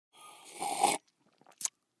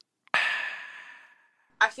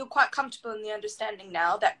feel quite comfortable in the understanding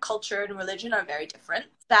now that culture and religion are very different.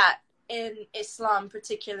 That in Islam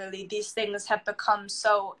particularly, these things have become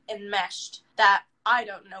so enmeshed that I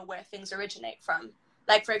don't know where things originate from.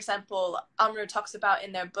 Like, for example, Amru talks about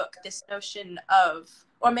in their book this notion of,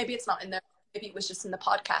 or maybe it's not in there, maybe it was just in the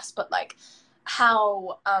podcast, but like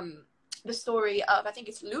how the story of, I think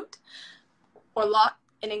it's Lut or Lot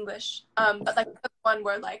in English, but like the one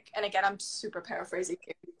where like, and again, I'm super paraphrasing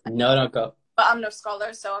here. No, don't go. But I'm no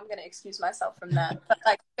scholar, so I'm going to excuse myself from that. But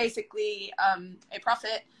like basically a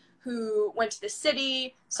prophet who went to the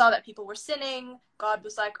city, saw that people were sinning. God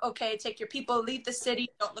was like, okay, take your people, leave the city,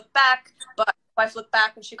 don't look back. But his wife looked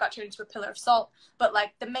back and she got turned into a pillar of salt. But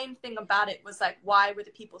like the main thing about it was like, why were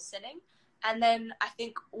the people sinning? And then I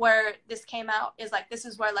think where this came out is like, this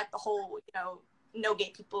is where like the whole, you know, no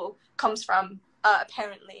gay people comes from,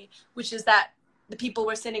 apparently, which is that the people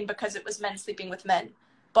were sinning because it was men sleeping with men.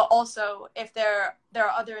 But also, if there are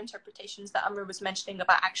other interpretations that Amr was mentioning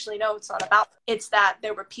about, actually, no, it's not about, it's that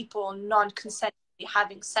there were people non-consensually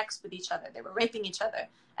having sex with each other. They were raping each other.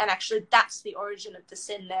 And actually, that's the origin of the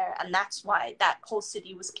sin there. And that's why that whole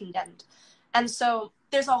city was condemned. And so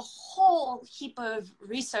there's a whole heap of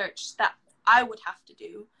research that I would have to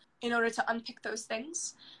do in order to unpick those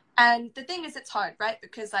things. And the thing is, it's hard, right?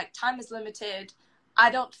 Because like time is limited. I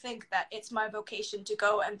don't think that it's my vocation to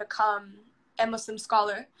go and become a Muslim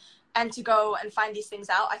scholar and to go and find these things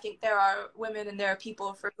out. I think there are women and there are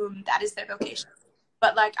people for whom that is their vocation.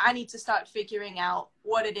 But like, I need to start figuring out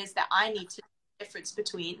what it is that I need to know the difference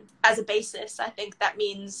between. As a basis, I think that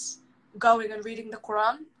means going and reading the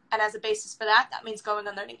Quran. And as a basis for that, that means going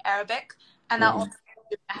and learning Arabic. And that also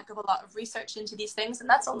do a heck of a lot of research into these things. And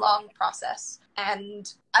that's a long process.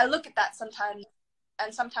 And I look at that sometimes,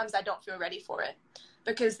 and sometimes I don't feel ready for it.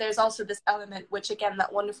 Because there's also this element, which again,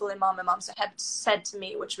 that wonderful Imam Saeed said to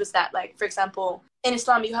me, which was that, like, for example, in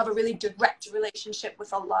Islam, you have a really direct relationship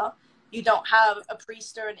with Allah. You don't have a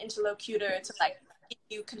priest or an interlocutor to, like, give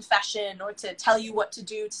you confession or to tell you what to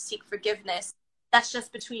do to seek forgiveness. That's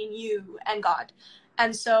just between you and God.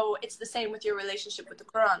 And so it's the same with your relationship with the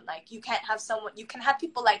Quran. Like, you can't have someone, you can have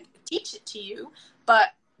people, like, teach it to you,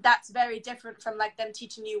 but that's very different from, like, them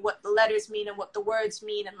teaching you what the letters mean and what the words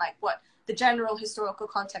mean and, like, what the general historical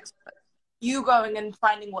context of it. You going and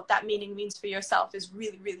finding what that meaning means for yourself is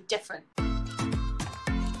really, really different.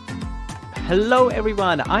 Hello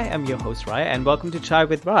everyone, I am your host Rai and welcome to Chai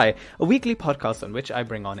with Rai, a weekly podcast on which I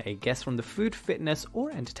bring on a guest from the food, fitness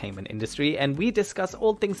or entertainment industry and we discuss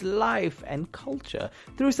all things life and culture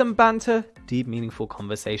through some banter, deep meaningful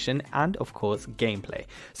conversation and of course gameplay.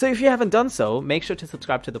 So if you haven't done so, make sure to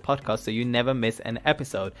subscribe to the podcast so you never miss an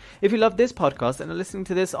episode. If you love this podcast and are listening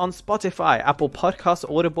to this on Spotify, Apple Podcasts,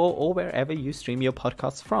 Audible or wherever you stream your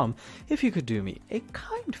podcasts from, if you could do me a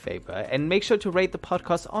kind favor and make sure to rate the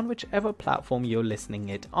podcast on whichever platform you're listening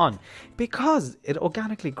it on, because it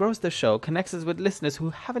organically grows the show, connects us with listeners who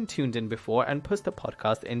haven't tuned in before and puts the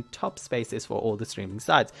podcast in top spaces for all the streaming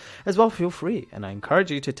sites. As well, feel free and I encourage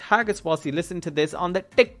you to tag us whilst you listen to this on the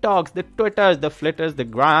TikToks, the Twitters, the Flitters, the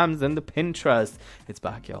Grams and the Pinterest. It's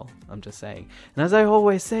back, y'all. I'm just saying. And as I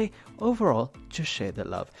always say, overall, just share the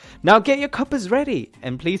love. Now get your cuppers ready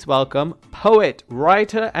and please welcome poet,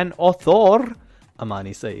 writer and author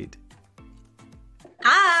Amani Saeed.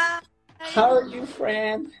 Hi. How are you,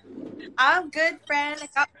 friend? I'm good, friend. I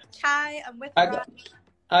got my chai. I'm with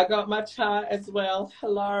I got my chai as well.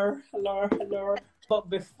 Hello. But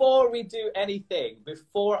before I do anything,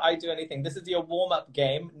 this is your warm-up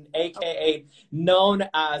game, aka known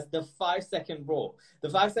as the 5-second rule. The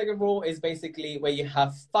 5-second rule is basically where you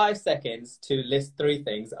have 5 seconds to list 3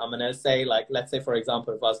 things. I'm gonna say, like, let's say for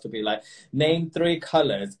example, if I was to be like, name 3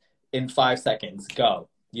 colors in 5 seconds. Go.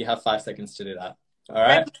 You have 5 seconds to do that. All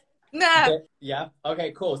right. Nah. Yeah.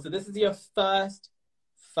 Okay, cool. So this is your first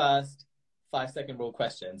 5-second rule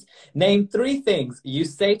questions. Name 3 things you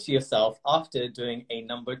say to yourself after doing a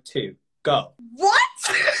number 2. Go. What?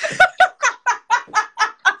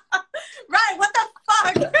 Right, what the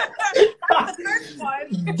fuck? That's the first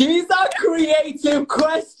one. These are creative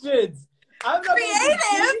questions. I'm not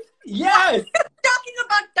creative? Yes. Talking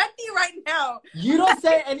about tatti right now. You don't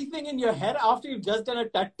say anything in your head after you've just done a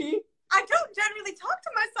tatti? I don't generally talk to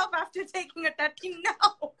myself after taking a tatti,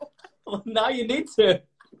 no. Well, now you need to.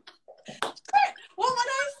 What would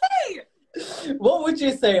I say? What would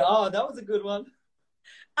you say? Oh, that was a good one.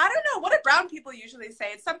 I don't know. What do brown people usually say?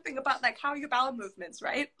 It's something about, like, how your bowel movements,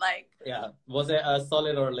 right? Like. Yeah. Was it a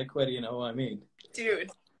solid or a liquid? You know what I mean?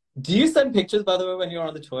 Dude. Do you send pictures, by the way, when you're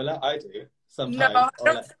on the toilet? I do. Sometimes. No, I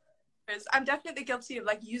don't send pictures. I'm definitely guilty of,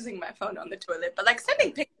 like, using my phone on the toilet. But, like,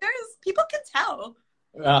 sending pictures, people can tell.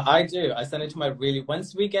 I do. I send it to my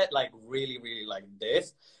once we get like really, really like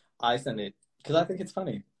this, I send it because I think it's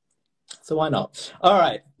funny. So why not? All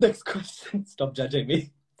right, next question. Stop judging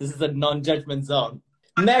me. This is a non-judgment zone.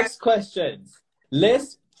 Next questions.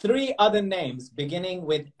 List 3 other names beginning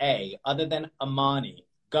with A other than Amani.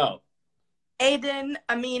 Go. Aiden,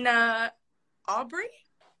 Amina, Aubrey?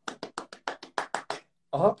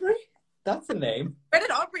 Aubrey? That's a name. Where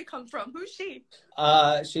did Aubrey come from? Who's she?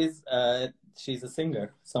 She's a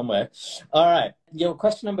singer somewhere. All right. Your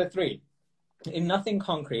question number 3. In Nothing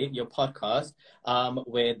Concrete, your podcast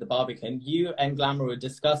with the Barbican, you and Glamour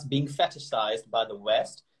discuss being fetishized by the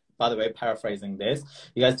West. By the way, paraphrasing this,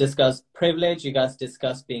 you guys discuss privilege, you guys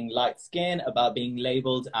discuss being light-skinned, about being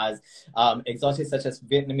labeled as exotic, such as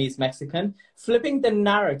Vietnamese, Mexican. Flipping the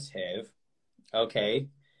narrative, okay,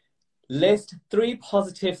 list 3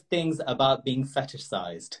 positive things about being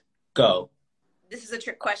fetishized. Go. This is a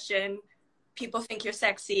trick question. People think you're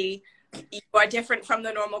sexy. You are different from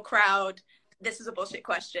the normal crowd. This is a bullshit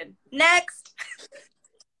question. Next.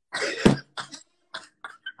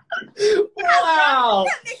 Wow.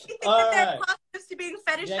 All right. To being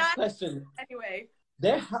fetishized. Next question. Anyway.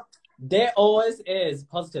 There always is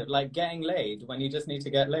positive, like getting laid. When you just need to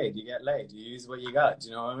get laid, you get laid. You use what you got. Do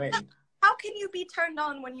you know what I mean? How can you be turned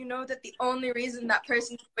on when you know that the only reason that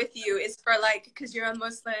person's with you is for like because you're a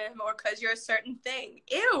Muslim or because you're a certain thing?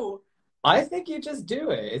 Ew. I think you just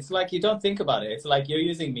do it. It's like you don't think about it. It's like you're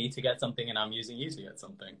using me to get something and I'm using you to get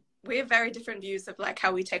something. We have very different views of like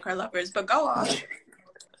how we take our lovers, but go on.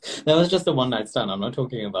 That was just a one-night stand. I'm not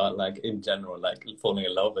talking about like in general, like falling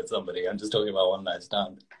in love with somebody. I'm just talking about one-night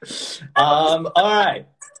stand. All right.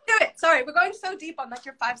 Do it. Sorry, we're going so deep on like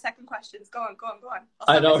your 5-second questions. Go on.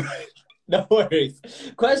 I know. No worries.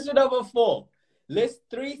 Question number 4. List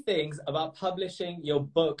 3 things about publishing your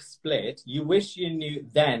book Split you wish you knew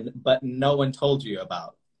then, but no one told you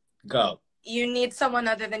about. Go. You need someone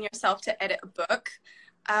other than yourself to edit a book.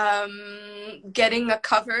 Getting a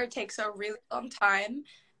cover takes a really long time.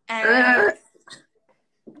 And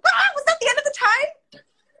was that the end of the time?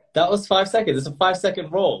 That was 5 seconds. It's a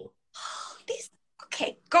 5-second roll.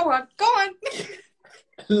 Okay, go on.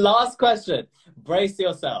 Last question. Brace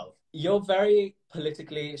yourself. You're very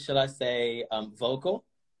politically, should I say, vocal?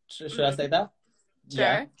 Should I say that? Sure.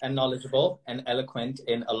 Yeah, and knowledgeable and eloquent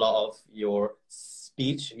in a lot of your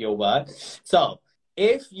speech, your work. So,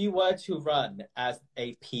 if you were to run as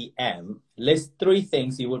a PM, list 3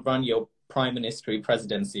 things you would run your prime ministry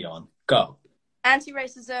presidency on. Go.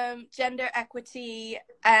 Anti-racism, gender equity,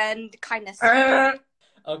 and kindness.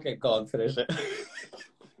 Okay, go on, finish it.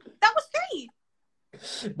 That was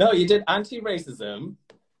 3. No, you did anti-racism,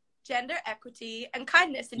 gender equity, and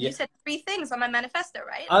kindness. And you said 3 things on my manifesto,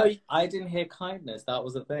 right? Oh, I didn't hear kindness. That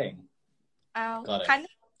was a thing. Oh, got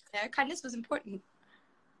it. Kindness was important.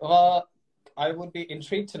 Well, I would be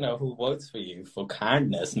intrigued to know who votes for you for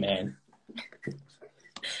kindness, man.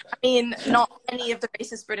 I mean, not any of the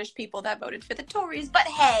racist British people that voted for the Tories, but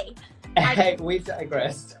hey. Hey, we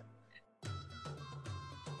digressed.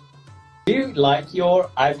 Do you like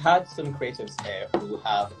I've had some creatives here who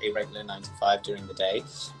have a regular 9 to 5 during the day,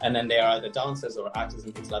 and then they are either dancers or actors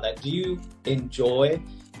and things like that. Do you enjoy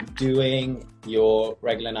doing your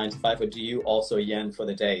regular 9 to 5, or do you also yearn for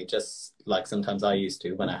the day, just like sometimes I used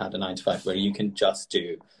to when I had a 9 to 5, where you can just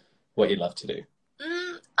do what you love to do?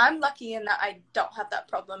 I'm lucky in that I don't have that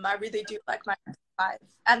problem. I really do like my 9 to 5.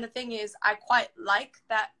 And the thing is, I quite like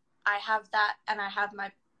that I have that and I have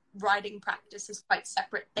my writing practice as quite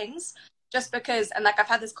separate things. Just because, and like I've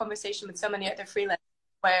had this conversation with so many other freelancers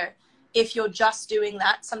where if you're just doing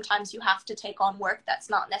that, sometimes you have to take on work that's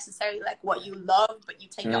not necessarily like what you love, but you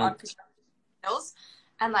take it on because you have skills.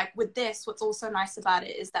 And like with this, what's also nice about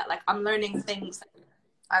it is that like I'm learning things in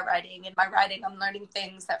my writing, I'm learning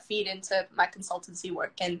things that feed into my consultancy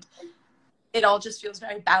work, and it all just feels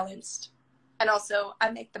very balanced. And also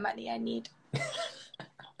I make the money I need.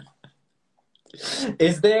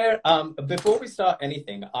 Is there, before we start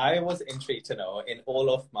anything, I was intrigued to know, in all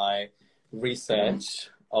of my research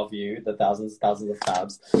of you, the thousands of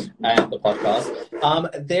tabs and the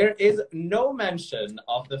podcast, there is no mention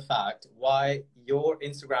of the fact why your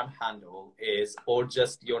Instagram handle is, or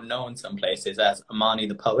just you're known some places as Amani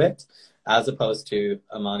the Poet, as opposed to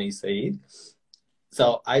Amani Saeed.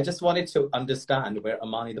 So I just wanted to understand where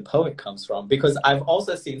Amani the Poet comes from, because I've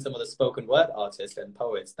also seen some of the spoken word artists and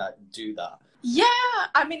poets that do that. Yeah,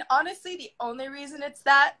 I mean, honestly, the only reason it's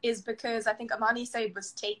that is because I think Amani Saeed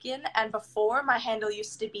was taken, and before my handle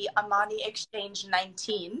used to be Amani Exchange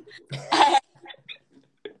 19.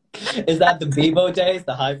 Is that the Bebo days,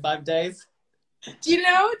 the high five days? Do you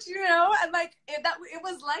know? And like it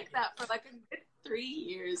was like that for like a good 3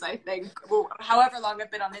 years, I think, or however long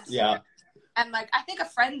I've been on Instagram. Yeah. And like, I think a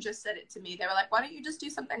friend just said it to me. They were like, why don't you just do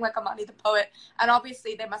something like Amani the poet? And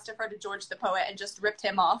obviously they must have heard of George the poet and just ripped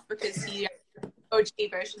him off because he OG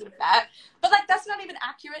version of that. But like, that's not even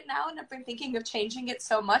accurate now. And I've been thinking of changing it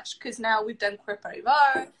so much because now we've done Queer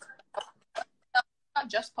Parivaar. Not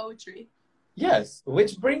just poetry. Yes,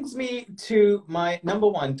 which brings me to my number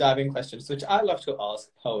one diving questions, which I love to ask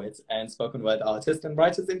poets and spoken word artists and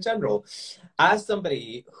writers in general. As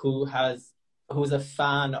somebody who's a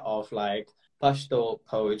fan of like Pashto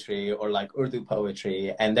poetry or like Urdu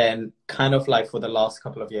poetry, and then kind of like for the last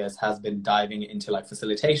couple of years has been diving into like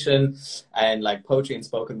facilitation and like poetry and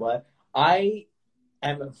spoken word, I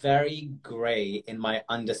am very gray in my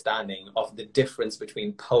understanding of the difference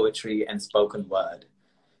between poetry and spoken word.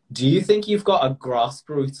 Do you think you've got a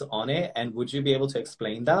grassroots on it, and would you be able to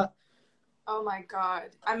explain that? Oh my God.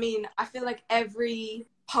 I mean, I feel like every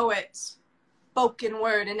poet, spoken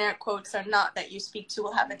word in air quotes or not, that you speak to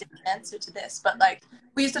will have a different answer to this. But like,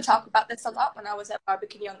 we used to talk about this a lot when I was at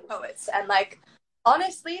Barbican Young Poets. And like,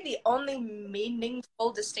 honestly, the only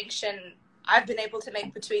meaningful distinction I've been able to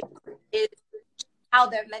make between is how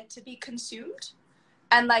they're meant to be consumed.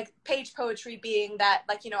 And like page poetry being that,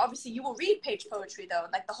 like, you know, obviously you will read page poetry though.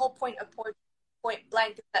 Like the whole point of poetry, point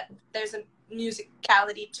blank, is that there's a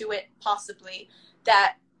musicality to it possibly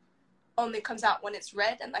that only comes out when it's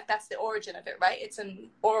read. And like, that's the origin of it, right? It's an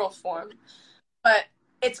oral form. But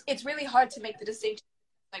it's really hard to make the distinction.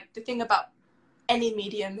 Like the thing about any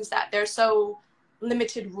medium is that there's so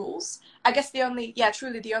limited rules. I guess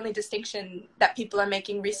truly the only distinction that people are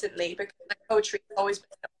making recently, because like poetry has always been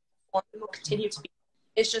a form and will continue to be,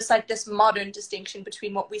 it's just like this modern distinction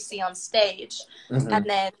between what we see on stage and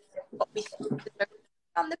then what we see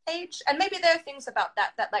on the page. And maybe there are things about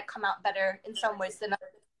that like come out better in some ways than others.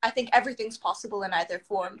 I think everything's possible in either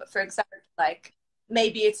form. But for example, like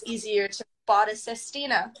maybe it's easier to spot a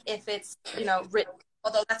sestina if it's, you know, written,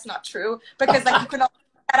 although that's not true because like you can all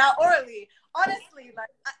get that out orally. Honestly, like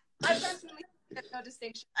I personally think there's no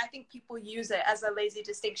distinction. I think people use it as a lazy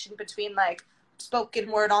distinction between like spoken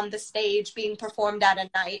word on the stage being performed at a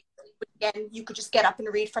night. Again, you could just get up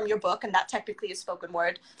and read from your book, and that technically is spoken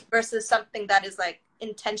word, versus something that is like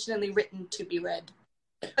intentionally written to be read.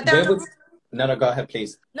 But there are no rules. No, go ahead,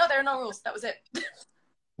 please. No, there are no rules. That was it.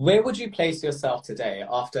 Where would you place yourself today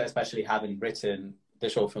after especially having written the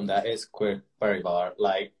short film that is Queer Parivaar?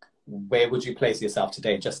 Like, where would you place yourself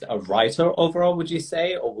today? Just a writer overall, would you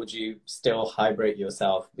say? Or would you still hybrid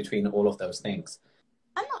yourself between all of those things?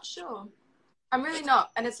 I'm not sure. I'm really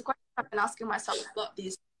not. And it's a question I've been asking myself a lot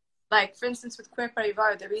these days. Like, for instance, with Queer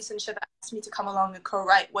Parivaar, the reason Shiva asked me to come along and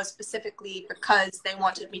co-write was specifically because they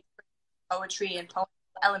wanted me to bring poetry and poetical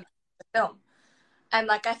elements to the film. And,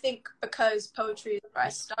 like, I think because poetry is where I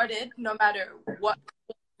started, no matter what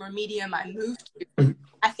medium I moved to,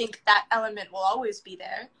 I think that element will always be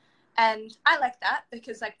there. And I like that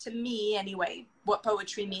because, like, to me, anyway, what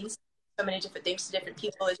poetry means so many different things to different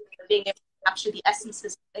people is being able to capture the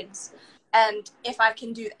essences of things. And if I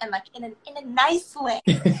can do, and like in a nice way,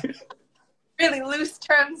 really loose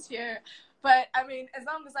terms here, but I mean, as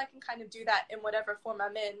long as I can kind of do that in whatever form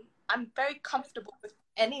I'm in, I'm very comfortable with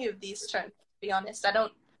any of these terms. To be honest,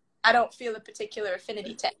 I don't feel a particular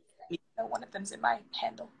affinity to any. One of them's in my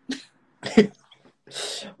handle.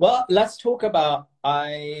 Well, let's talk about.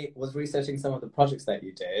 I was researching some of the projects that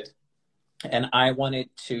you did, and I wanted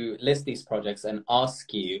to list these projects and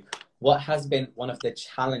ask you, what has been one of the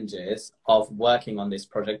challenges of working on this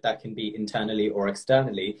project that can be internally or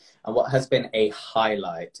externally, and what has been a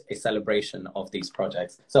highlight, a celebration of these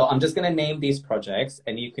projects? So I'm just going to name these projects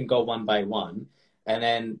and you can go one by one. And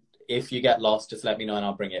then if you get lost, just let me know and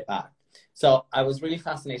I'll bring it back. So I was really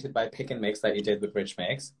fascinated by Pick and Mix that you did with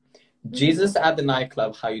Richmix. Jesus at the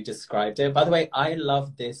Nightclub, how you described it. By the way, I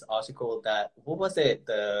love this article that, what was it?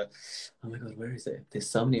 Oh my God, where is it? There's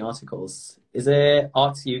so many articles. Is it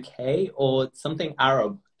Arts UK or something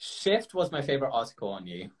Arab? Shift was my favorite article on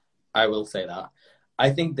you. I will say that. I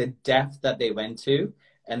think the depth that they went to,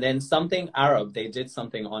 and then something Arab, they did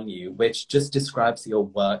something on you, which just describes your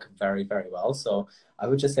work very, very well. So I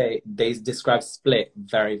would just say they describe Split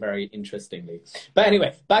very, very interestingly. But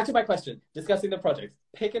anyway, back to my question, discussing the projects.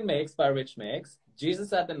 Pick and Mix by Richmix,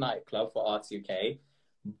 Jesus at the Nightclub for Arts UK,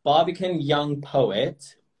 Barbican Young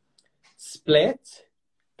Poet, Split,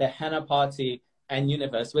 the Henna Party, and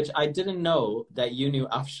Yoniverse, which I didn't know that you knew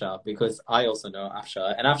Afsha, because I also know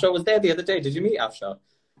Afsha. And Afsha was there the other day. Did you meet Afsha?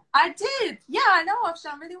 I did. Yeah, I know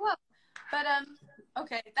Afsha really well. But,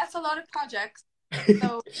 okay, that's a lot of projects.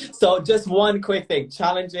 So, so just one quick thing,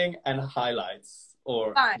 challenging and highlights,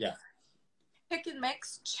 or fine. Yeah. Pick and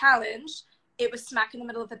Mix challenge it was smack in the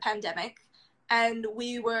middle of the pandemic, and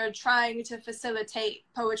we were trying to facilitate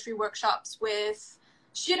poetry workshops with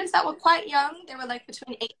students that were quite young. They were like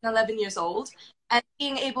between 8 and 11 years old, and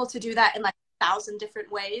being able to do that in like 1,000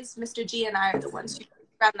 different ways. Mr. G and I are the ones who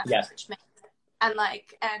ran that Richmix,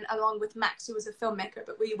 and along with Max, who was a filmmaker,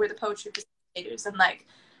 but we were the poetry facilitators. And like,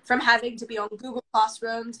 from having to be on Google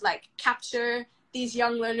Classroom to like capture these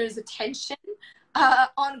young learners' attention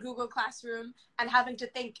on Google Classroom, and having to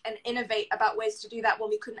think and innovate about ways to do that when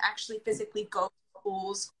we couldn't actually physically go to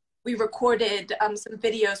schools. We recorded some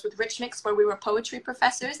videos with Richmix where we were poetry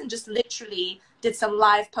professors and just literally did some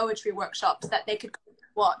live poetry workshops that they could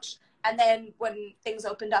watch. And then when things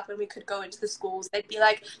opened up and we could go into the schools, they'd be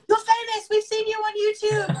like, "You're famous, we've seen you on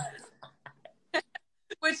YouTube."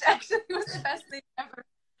 Which actually was the best thing ever.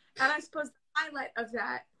 And I suppose the highlight of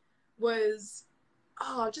that was,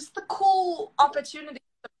 just the cool opportunity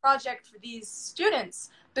of the project for these students.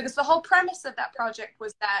 Because the whole premise of that project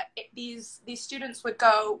was that these students would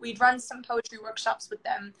go, we'd run some poetry workshops with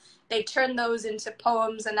them. They'd turn those into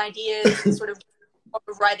poems and ideas and sort of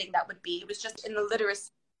writing that would be. It was just in the literacy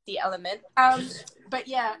element. But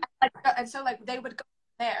yeah, and so like they would go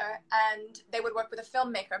there and they would work with a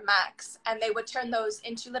filmmaker, Max, and they would turn those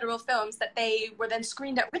into literal films that they were then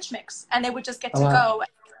screened at Richmix, and they would just get to go and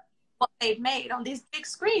what they've made on these big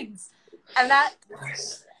screens. And that,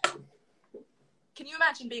 can you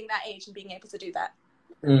imagine being that age and being able to do that?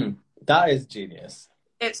 That is genius.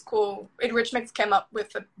 It's cool. Richmix came up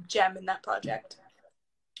with a gem in that project.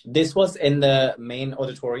 This was in the main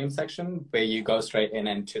auditorium section where you go straight in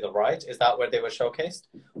and to the right. Is that where they were showcased?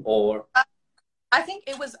 Or I think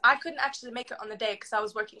it was, I couldn't actually make it on the day because I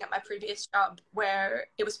was working at my previous job where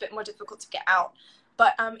it was a bit more difficult to get out.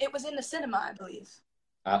 But it was in the cinema, I believe.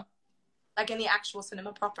 Like in the actual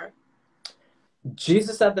cinema proper.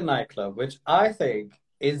 Jesus at the Nightclub, which I think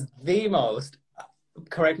is the most,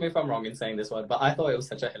 correct me if I'm wrong in saying this one, but I thought it was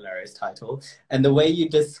such a hilarious title. And the way you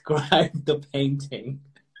describe the painting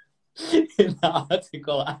in the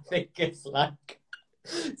article, I think it's like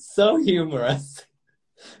so humorous.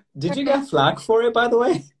 Did you get flack for it, by the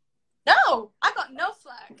way? No, I got no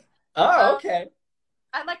flack. Oh, okay.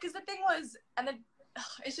 And like, because the thing was, and then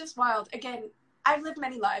it's just wild. Again, I've lived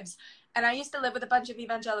many lives, and I used to live with a bunch of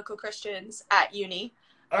evangelical Christians at uni.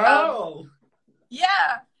 Oh.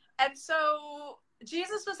 Yeah. And so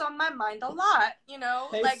Jesus was on my mind a lot, you know.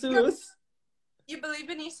 Jesus. Like, you believe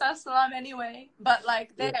in Isa Salam anyway, but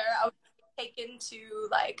like there, I was taken to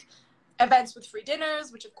like events with free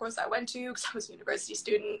dinners, which of course I went to because I was a university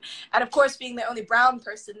student. And of course, being the only brown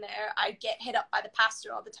person there, I'd get hit up by the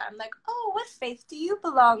pastor all the time, like, "Oh, what faith do you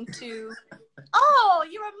belong to? Oh,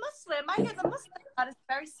 you're a Muslim. I hear the Muslim God is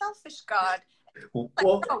a very selfish God." Like,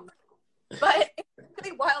 no. But it's a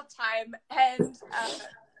really wild time. And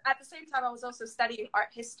at the same time, I was also studying art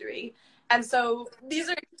history. And so these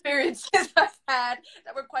are experiences I've had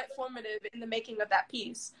that were quite formative in the making of that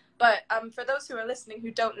piece. But for those who are listening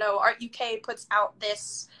who don't know, Art UK puts out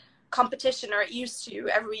this competition, or it used to,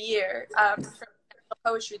 every year for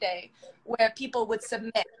Poetry Day, where people would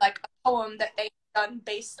submit like a poem that they've done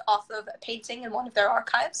based off of a painting in one of their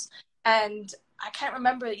archives. And I can't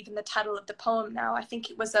remember even the title of the poem now. I think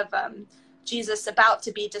it was of Jesus about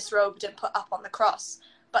to be disrobed and put up on the cross.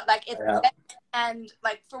 But like it's and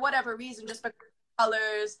like for whatever reason, just the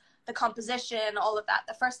colors, the composition, all of that.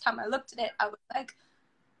 The first time I looked at it, I was like,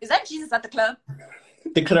 "Is that Jesus at the club?"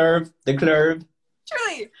 The club.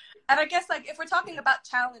 Truly. And I guess like if we're talking about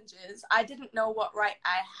challenges, I didn't know what right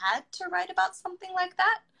I had to write about something like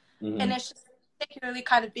that. And it's just particularly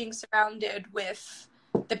kind of being surrounded with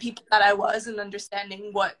the people that I was and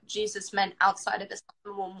understanding what Jesus meant outside of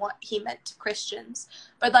Islam and what he meant to Christians.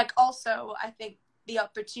 But like also, I think the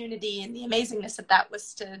opportunity and the amazingness of that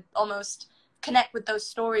was to almost connect with those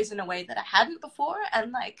stories in a way that I hadn't before,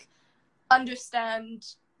 and like understand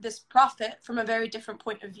this prophet from a very different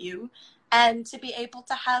point of view, and to be able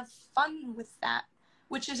to have fun with that,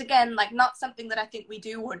 which is again like not something that I think we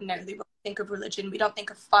do ordinarily when we think of religion. We don't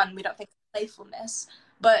think of fun, we don't think of playfulness.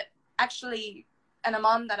 But actually, an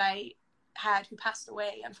imam that I had who passed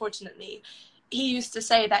away, unfortunately, he used to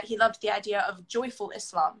say that he loved the idea of joyful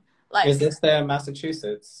Islam. Like, is this the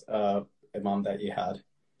Massachusetts imam that you had?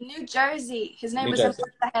 New Jersey. His name was Amani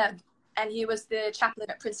Saeed, and he was the chaplain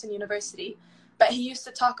at Princeton University. But he used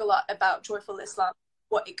to talk a lot about joyful Islam,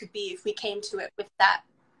 what it could be if we came to it with that,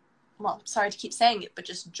 well, sorry to keep saying it, but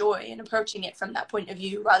just joy, and approaching it from that point of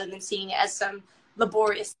view rather than seeing it as some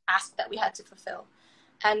laborious task that we had to fulfill.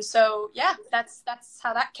 And so, yeah, that's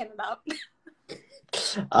how that came about.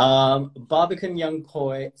 Barbican Young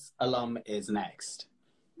Poets alum is next.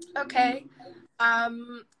 Okay.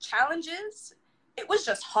 Challenges, it was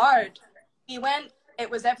just hard. It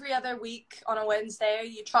was every other week on a Wednesday.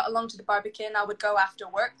 You trot along to the Barbican. I would go after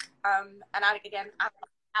work. And I don't know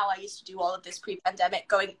how I used to do all of this pre-pandemic,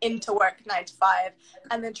 going into work 9 to 5,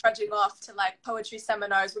 and then trudging off to like poetry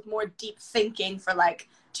seminars with more deep thinking for like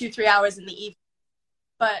 2-3 hours in the evening.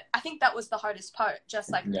 But I think that was the hardest part,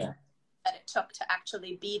 just like that it took to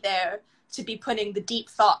actually be there, to be putting the deep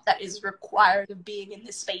thought that is required of being in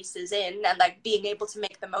the spaces in, and like being able to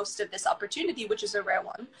make the most of this opportunity, which is a rare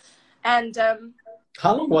one. And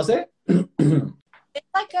how long was it? It's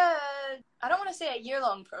like I don't want to say a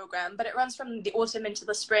year-long program, but it runs from the autumn into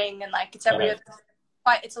the spring, and like it's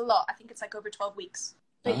it's a lot. I think it's like over 12 weeks.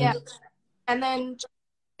 But yeah, and then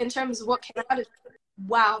in terms of what came out of it,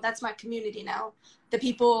 wow, that's my community now. The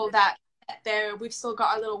people that there, we've still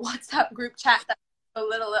got our little WhatsApp group chat that's so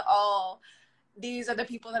little at all. These are the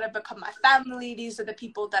people that have become my family. These are the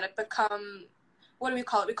people that have become, what do we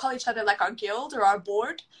call it? We call each other like our guild or our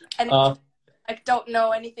board. And like don't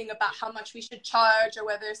know anything about how much we should charge, or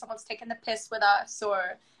whether someone's taking the piss with us,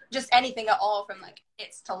 or just anything at all, from like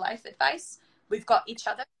it's to life advice. We've got each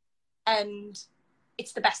other, and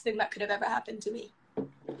it's the best thing that could have ever happened to me.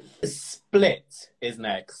 Split is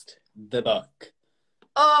next, the book.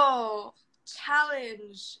 Oh,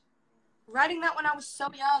 challenge. Writing that when I was so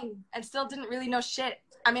young and still didn't really know shit.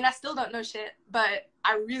 I mean, I still don't know shit, but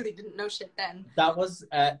I really didn't know shit then. That was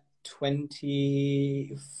at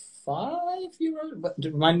 25, you wrote?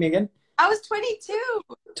 Remind me again? I was 22.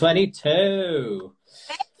 22.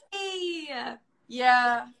 Hey!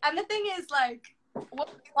 Yeah. And the thing is, like,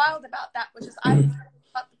 what's wild about that was just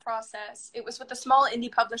about the process. It was with a small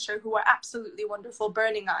indie publisher who were absolutely wonderful,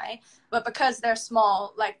 Burning Eye. But because they're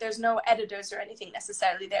small, like, there's no editors or anything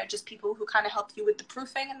necessarily. They're just people who kind of help you with the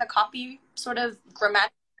proofing and the copy sort of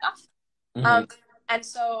grammatic stuff. And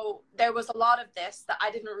so there was a lot of this that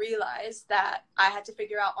I didn't realize that I had to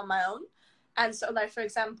figure out on my own. And so, like, for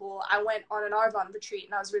example, I went on an Arbonne retreat,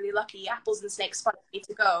 and I was really lucky. Apples and Snakes funded me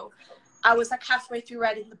to go. I was like halfway through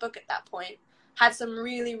writing the book at that point. Had some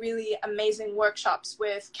really, really amazing workshops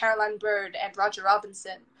with Caroline Bird and Roger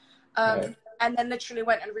Robinson. And then literally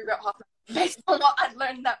went and rewrote half my book based on what I'd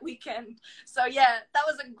learned that weekend. So yeah, that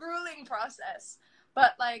was a grueling process.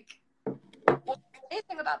 But like, what's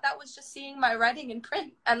amazing about that was just seeing my writing in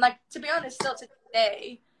print. And like, to be honest, still to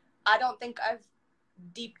today, I don't think I've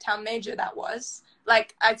deeped how major that was.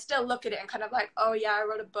 Like, I'd still look at it and kind of like, oh yeah, I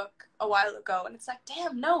wrote a book a while ago. And it's like,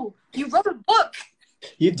 damn, no, you wrote a book.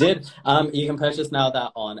 You did. You can purchase now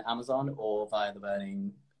that on Amazon or via the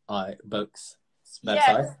Burning Eye Books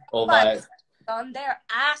website. Or via... They're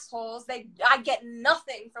assholes. I get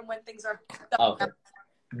nothing from when things are done. Okay.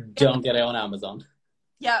 Don't get it on Amazon.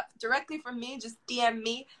 Yeah, directly from me. Just DM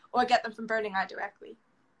me, or get them from Burning Eye directly.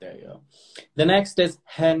 There you go. The next is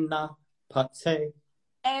hen-nah.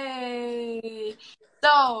 Hey.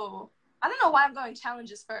 So, I don't know why I'm going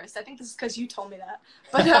challenges first. I think this is because you told me that.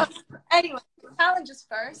 But anyway, challenges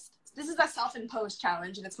first. This is a self-imposed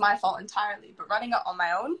challenge, and it's my fault entirely. But running it on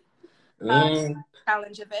my own,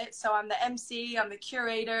 challenge of it. So I'm the MC, I'm the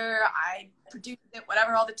curator, I produce it,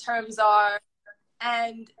 whatever all the terms are.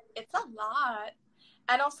 And it's a lot.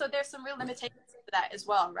 And also there's some real limitations to that as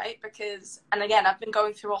well, right? Because, and again, I've been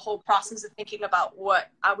going through a whole process of thinking about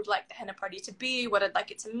what I would like the henna party to be, what I'd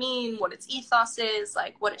like it to mean, what its ethos is,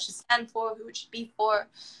 like what it should stand for, who it should be for.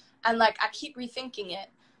 And like, I keep rethinking it.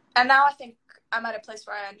 And now I think I'm at a place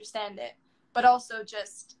where I understand it. But also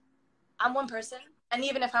just, I'm one person. And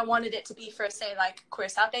even if I wanted it to be for, say, like queer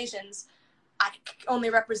South Asians, I only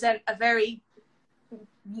represent a very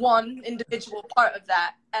one individual part of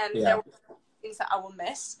that. And there will be things that I will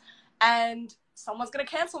miss. And someone's going to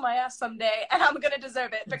cancel my ass someday, and I'm going to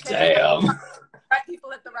deserve it. Because damn. right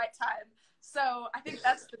people at the right time. So I think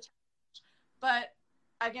that's the challenge. But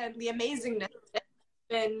again, the amazingness has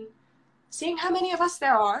been seeing how many of us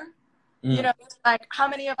there are. You know, like how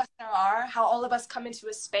many of us there are, how all of us come into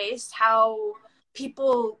a space, how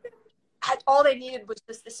people had all they needed was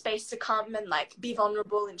just the space to come and like be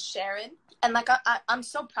vulnerable and share it. And like I'm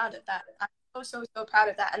so proud of that. I'm so proud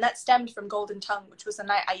of that. And that stemmed from Golden Tongue, which was a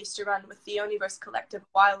night I used to run with the Yoniverse Collective a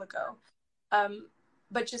while ago.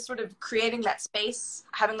 But just sort of creating that space,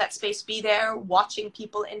 having that space be there, watching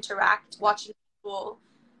people interact, watching people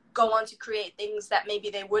go on to create things that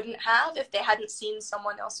maybe they wouldn't have if they hadn't seen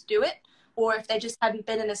someone else do it, or if they just hadn't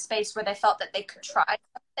been in a space where they felt that they could try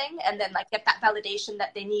something and then like get that validation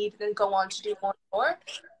that they need and then go on to do more and more.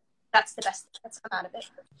 That's the best thing that's come out of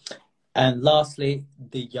it. And lastly,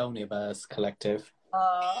 the Yoniverse Collective.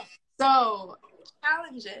 So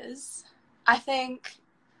challenges, I think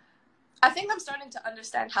I think I'm starting to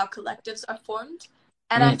understand how collectives are formed,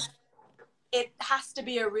 and it has to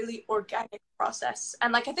be a really organic process.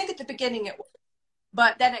 And like, I think at the beginning it was,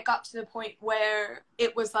 but then it got to the point where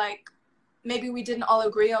it was like, maybe we didn't all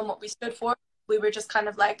agree on what we stood for. We were just kind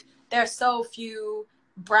of like, there are so few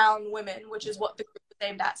brown women, which is what the group was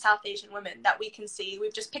aimed at, South Asian women, that we can see.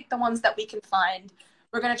 We've just picked the ones that we can find.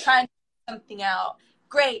 We're going to try and figure something out.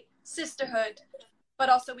 Great, sisterhood. But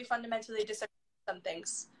also we fundamentally disagree on some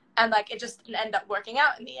things. And like, it just didn't end up working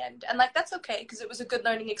out in the end. And like, that's okay, because it was a good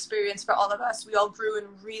learning experience for all of us. We all grew in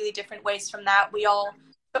really different ways from that. We all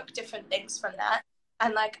took different things from that.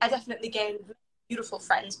 And like, I definitely gained beautiful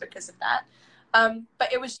friends because of that.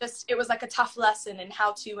 But it was like a tough lesson in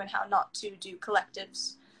how to and how not to do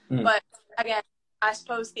collectives. But again, I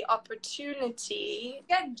suppose the opportunity,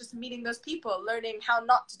 again, just meeting those people, learning how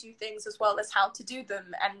not to do things as well as how to do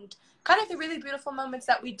them, and kind of the really beautiful moments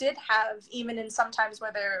that we did have, even in sometimes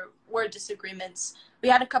where there were disagreements. We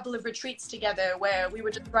had a couple of retreats together where we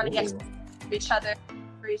were just running for each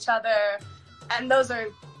other, and those are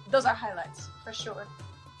highlights for sure.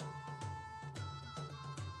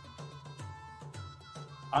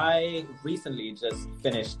 I recently just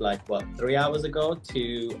finished, 3 hours ago,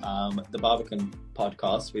 to the Barbican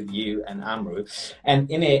podcast with you and Amru. And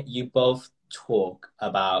in it, you both talk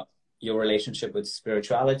about your relationship with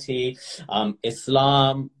spirituality,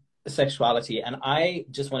 Islam, sexuality. And I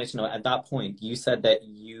just wanted to know, at that point, you said that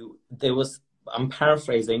I'm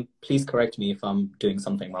paraphrasing, please correct me if I'm doing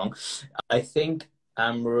something wrong. I think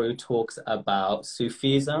Amru talks about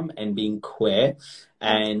Sufism and being queer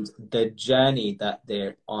and the journey that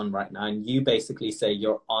they're on right now. And you basically say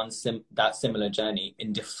you're on that similar journey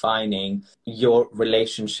in defining your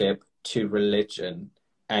relationship to religion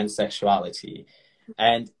and sexuality.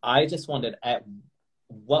 And I just wondered, at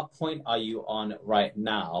what point are you on right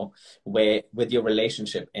now with your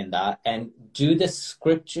relationship in that? And do the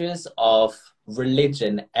scriptures of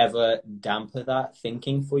religion ever damper that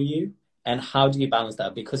thinking for you? And how do you balance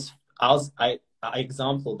that? Because I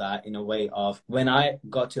example that in a way of, when I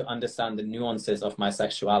got to understand the nuances of my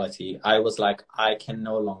sexuality, I was like, I can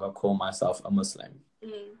no longer call myself a Muslim.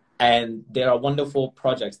 And there are wonderful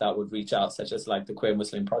projects that would reach out, such as like the Queer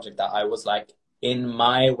Muslim Project, that I was like, in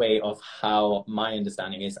my way of how my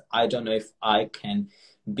understanding is, I don't know if I can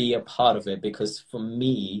be a part of it, because for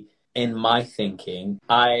me, in my thinking,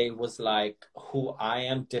 I was like, who I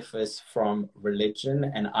am differs from religion,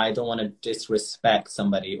 and I don't want to disrespect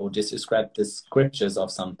somebody or disrespect the scriptures of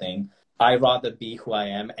something. I rather be who I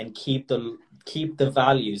am and keep the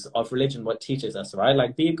values of religion, what teaches us, right?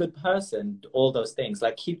 Like, be a good person, all those things,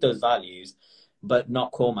 like keep those values, but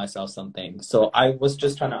not call myself something. So I was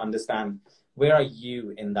just trying to understand, where are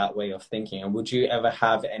you in that way of thinking? And would you ever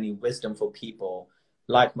have any wisdom for people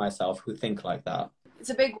like myself who think like that? It's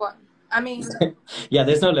a big one. I mean, yeah,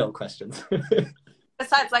 there's no little questions.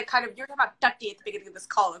 Besides, like, kind of, you're talking about Dutty at the beginning of this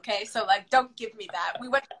call, okay? So, like, don't give me that. We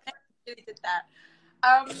really did that.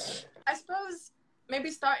 I suppose maybe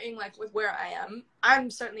starting, like, with where I am. I'm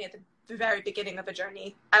certainly at the very beginning of a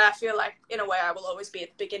journey, and I feel like, in a way, I will always be at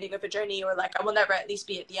the beginning of a journey, or, like, I will never at least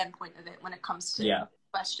be at the end point of it when it comes to the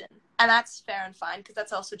question. And that's fair and fine, because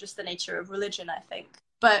that's also just the nature of religion, I think.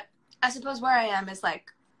 But I suppose where I am is,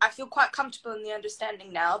 like, I feel quite comfortable in the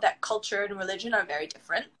understanding now that culture and religion are very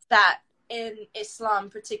different. That in Islam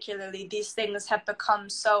particularly, these things have become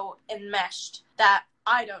so enmeshed that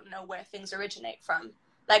I don't know where things originate from.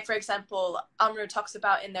 Like, for example, Amru talks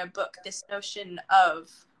about in their book this notion of,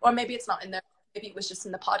 or maybe it's not in there, maybe it was just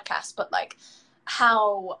in the podcast, but like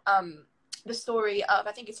how the story of,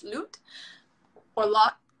 I think it's Lut or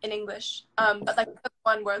Lot in English, but like the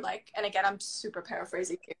one where, like, and again, I'm super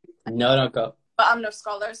paraphrasing here. No, go. But I'm no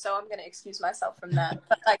scholar, so I'm going to excuse myself from that.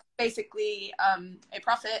 But like, basically, a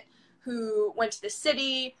prophet who went to the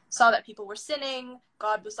city, saw that people were sinning.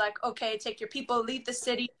 God was like, okay, take your people, leave the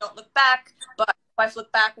city, don't look back. But his wife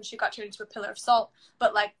looked back and she got turned into a pillar of salt.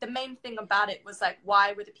 But like, the main thing about it was like,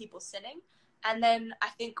 why were the people sinning? And then I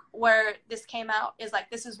think where this came out is like,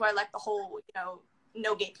 this is where like the whole,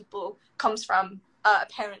 no gay people comes from,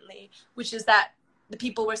 apparently, which is that the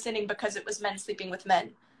people were sinning because it was men sleeping with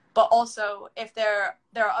men. But also, if there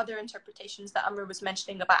are other interpretations that Amr was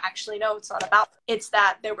mentioning about, actually, no, it's not about. It's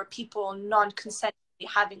that there were people non-consensually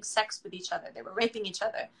having sex with each other. They were raping each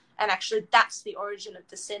other. And actually, that's the origin of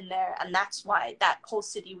the sin there. And that's why that whole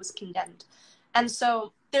city was condemned. And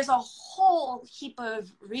so there's a whole heap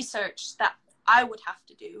of research that I would have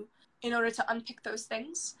to do in order to unpick those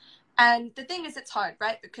things. And the thing is, it's hard,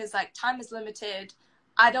 right? Because, like, time is limited.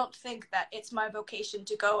 I don't think that it's my vocation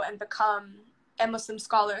to go and become a Muslim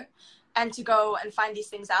scholar. and to go and find these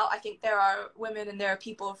things out. I think there are women and there are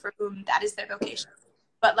people for whom that is their vocation.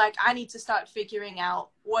 But like, I need to start figuring out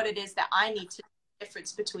what it is that I need to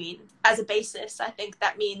difference between. As a basis, I think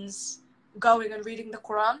that means going and reading the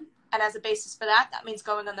Quran. And as a basis for that, that means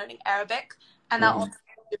going and learning Arabic. And that also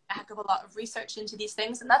do a heck of a lot of research into these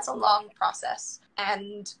things. And that's a long process.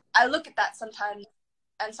 And I look at that sometimes,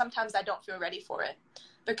 and sometimes I don't feel ready for it.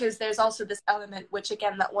 Because there's also this element, which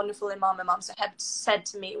again, that wonderful Imam Saeed said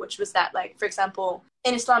to me, which was that, like, for example,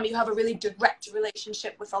 in Islam, you have a really direct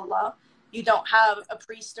relationship with Allah. You don't have a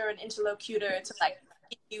priest or an interlocutor to, like,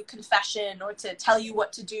 give you confession or to tell you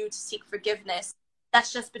what to do to seek forgiveness.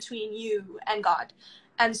 That's just between you and God.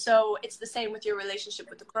 And so it's the same with your relationship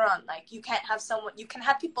with the Quran. Like, you can't have someone, you can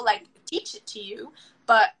have people, like, teach it to you,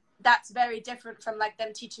 but that's very different from, like,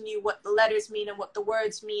 them teaching you what the letters mean and what the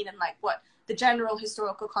words mean and, like, what the general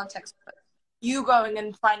historical context of it. You going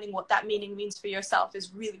and finding what that meaning means for yourself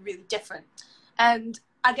is really, really different. And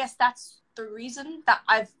I guess that's the reason that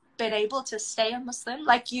I've been able to stay a Muslim.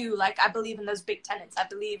 Like you, like, I believe in those big tenets. I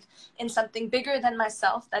believe in something bigger than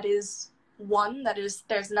myself that is one, that is,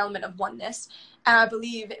 there's an element of oneness. And I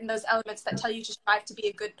believe in those elements that tell you to strive to be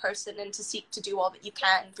a good person and to seek to do all that you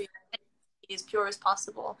can for your be as pure as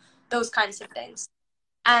possible, those kinds of things.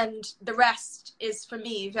 And the rest is, for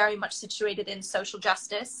me, very much situated in social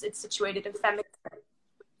justice. It's situated in feminism,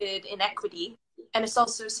 in equity, and it's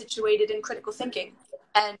also situated in critical thinking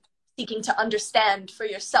and seeking to understand for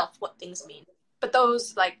yourself what things mean. But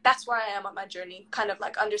those, like, that's where I am on my journey, kind of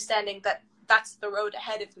like understanding that that's the road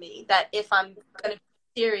ahead of me, that if I'm going to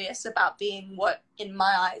be serious about being what, in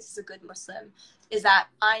my eyes, is a good Muslim, is that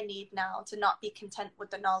I need now to not be content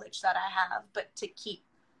with the knowledge that I have, but to keep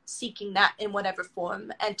seeking that in whatever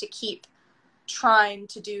form, and to keep trying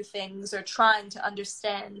to do things or trying to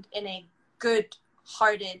understand in a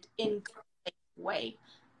good-hearted, in way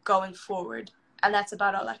going forward. And that's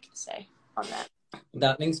about all I can say on that.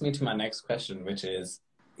 That links me to my next question, which is,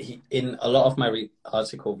 in a lot of my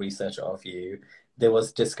article research of you, there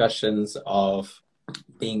was discussions of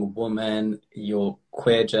being a woman, your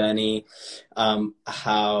queer journey,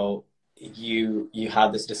 how you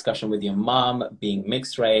had this discussion with your mom being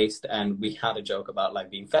mixed race, and we had a joke about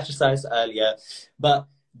like being fetishized earlier. But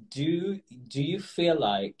do you feel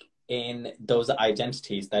like in those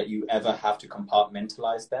identities that you ever have to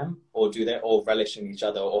compartmentalize them, or do they all relish in each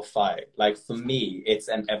other or fight? Like, for me, it's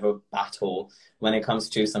an ever battle when it comes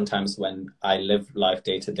to sometimes when I live life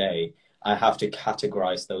day to day, I have to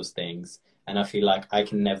categorize those things, and I feel like I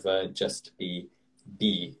can never just be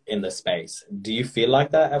in the space. Do you feel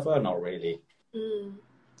like that ever, or not really?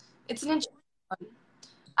 It's an interesting one.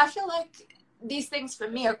 I feel like these things for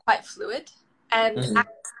me are quite fluid, and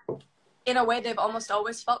in a way they've almost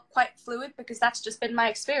always felt quite fluid, because that's just been my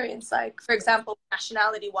experience. Like, for example,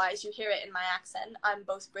 nationality wise, you hear it in my accent, I'm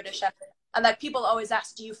both British and like, people always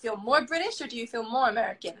ask, do you feel more British or do you feel more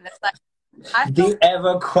American? And it's like, do you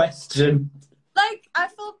ever question? Like, I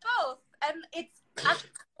feel both, and it's actually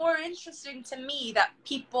more interesting to me that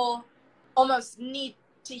people almost need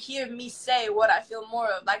to hear me say what I feel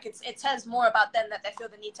more of. Like, it says more about them that they feel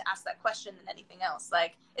the need to ask that question than anything else.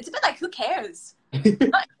 Like, it's a bit like, who cares?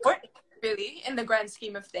 It's not important, really, in the grand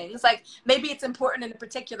scheme of things. Like, maybe it's important in a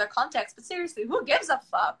particular context, but seriously, who gives a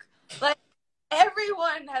fuck? Like,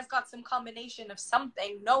 everyone has got some combination of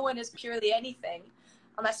something. No one is purely anything,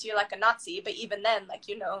 unless you're like a Nazi. But even then, like,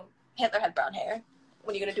 you know, Hitler had brown hair.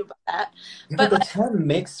 What are you going to do about that? Yeah, but the like, term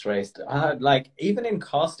mixed race, like, even in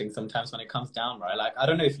casting sometimes when it comes down, right? Like, I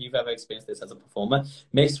don't know if you've ever experienced this as a performer.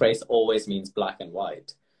 Mixed race always means black and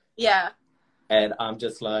white. yeah. And I'm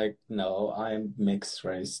just like, no, I'm mixed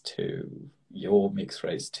race too. You're mixed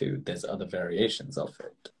race too. There's other variations of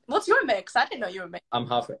it. What's your mix? I didn't know you were mixed. I'm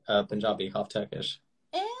half Punjabi, half Turkish.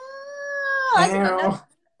 Ew, I didn't know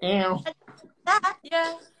that.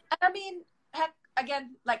 Yeah. And I mean, heck,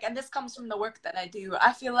 again, like, and this comes from the work that I do,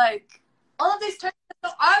 I feel like all of these terms are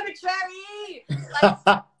so arbitrary.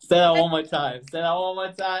 Like, Say that one more time. Say that one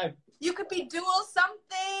more time. You could be dual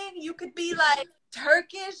something. You could be like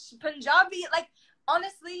Turkish, Punjabi. Like,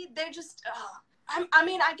 honestly, they're just, I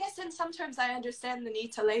mean, I guess in some terms I understand the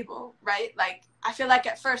need to label, right? Like, I feel like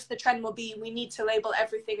at first the trend will be, we need to label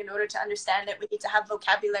everything in order to understand it. We need to have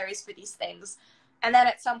vocabularies for these things. And then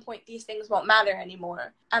at some point, these things won't matter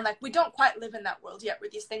anymore. And like, we don't quite live in that world yet where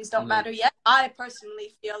these things don't matter yet. I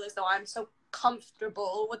personally feel as though I'm so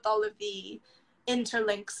comfortable with all of the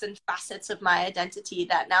interlinks and facets of my identity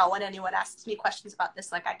that now when anyone asks me questions about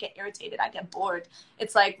this, like, I get irritated, I get bored.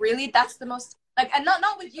 It's like, really? That's the most, like, and not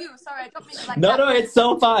with you, sorry, I don't mean to like no, it's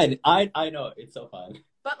so fine. I know, it's so fine.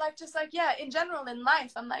 But like, just like, yeah, in general in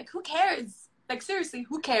life, I'm like, who cares? Like, seriously,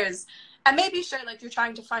 who cares? And maybe, sure, like, you're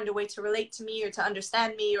trying to find a way to relate to me or to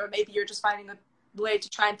understand me, or maybe you're just finding a way to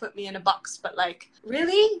try and put me in a box. But, like,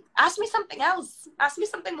 really? Ask me something else. Ask me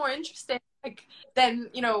something more interesting, like, than,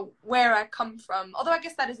 you know, where I come from. Although I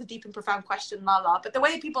guess that is a deep and profound question, But the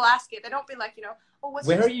way people ask it, they don't be like, you know, oh,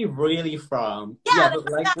 where are you really from? Yeah, but,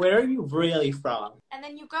 like, where are you really from? And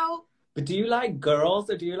then you go, but do you like girls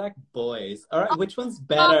or do you like boys? All right, which one's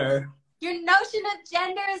better? Your notion of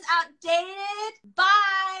gender is outdated.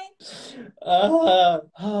 Bye.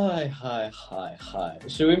 Hi.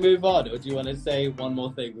 Should we move on, or do you want to say one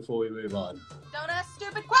more thing before we move on? Don't ask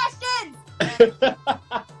stupid questions.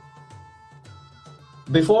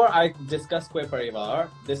 Before I discuss Queer Parivaar,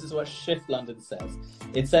 this is what Shift London says.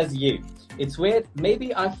 It says you. It's weird.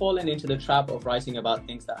 Maybe I've fallen into the trap of writing about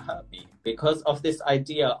things that hurt me because of this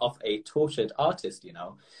idea of a tortured artist, you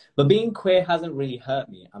know. But being queer hasn't really hurt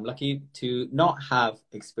me. I'm lucky to not have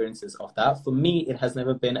experiences of that. For me, it has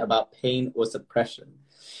never been about pain or suppression.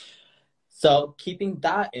 So keeping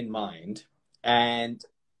that in mind, and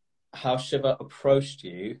how Shiva approached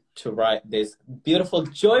you to write this beautiful,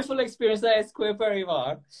 joyful experience that is Queer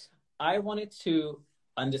Parivaar, I wanted to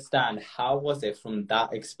understand how was it from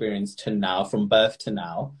that experience to now, from birth to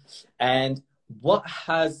now, and what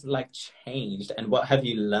has like changed and what have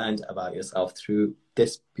you learned about yourself through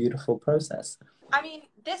this beautiful process? I mean,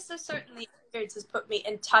 this has certainly experience has put me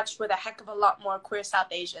in touch with a heck of a lot more queer South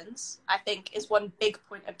Asians, I think is one big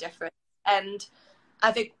point of difference. And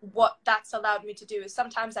I think what that's allowed me to do is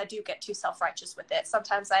sometimes I do get too self-righteous with it.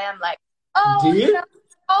 Sometimes I am like, oh, you know,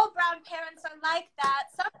 all brown parents are like that.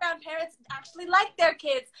 Some brown parents actually like their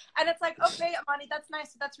kids. And it's like, okay, Amani, that's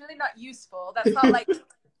nice, but that's really not useful. That's not like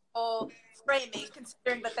framing,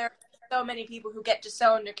 considering that there are so many people who get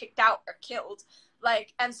disowned or kicked out or killed.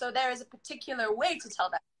 Like, and so there is a particular way to tell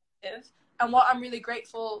that narrative. And what I'm really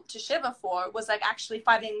grateful to Shiva for was like actually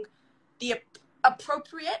finding the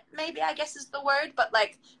appropriate, maybe I guess is the word, but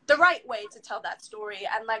like the right way to tell that story,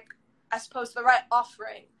 and like I suppose the right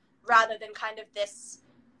offering, rather than kind of this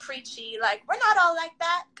preachy like we're not all like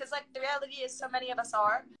that, because like the reality is so many of us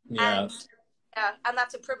are. Yeah. And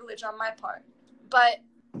that's a privilege on my part. But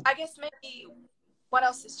I guess maybe what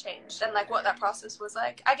else has changed and like what that process was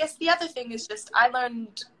like. I guess the other thing is just I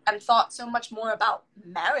learned and thought so much more about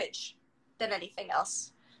marriage than anything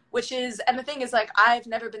else. Which is, and the thing is, like, I've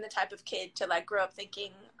never been the type of kid to, like, grow up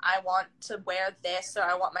thinking, I want to wear this, or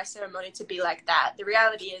I want my ceremony to be like that. The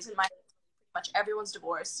reality is, in my pretty much everyone's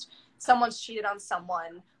divorced. Someone's cheated on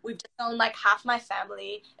someone. We've disowned, like, half my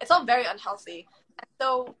family. It's all very unhealthy. And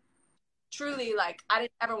so, truly, like, I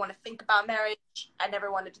didn't ever want to think about marriage. I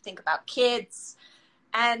never wanted to think about kids.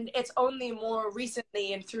 And it's only more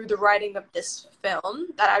recently and through the writing of this film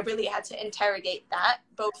that I really had to interrogate that,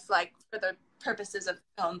 both, like, for the purposes of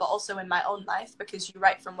film, but also in my own life, because you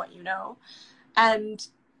write from what you know. And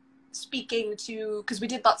speaking to, because we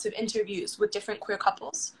did lots of interviews with different queer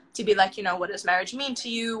couples to be like, you know, what does marriage mean to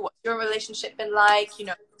you? What's your relationship been like? You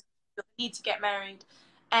know, you need to get married.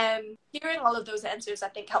 And hearing all of those answers, I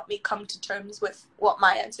think, helped me come to terms with what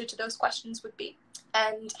my answer to those questions would be,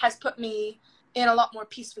 and has put me in a lot more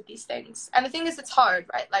peace with these things. And the thing is, it's hard,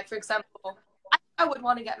 right? Like, for example, I would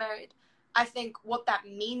want to get married. I think what that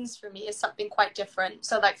means for me is something quite different.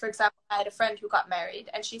 So, like, for example, I had a friend who got married,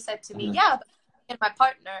 and she said to me, yeah, but me and my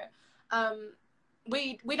partner,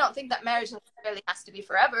 we don't think that marriage necessarily has to be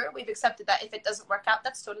forever. We've accepted that if it doesn't work out,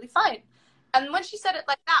 that's totally fine. And when she said it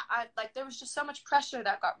like that, there was just so much pressure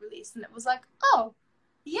that got released, and it was like, oh,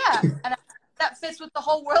 yeah. And that fits with the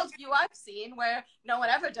whole worldview I've seen, where no one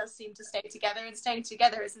ever does seem to stay together, and staying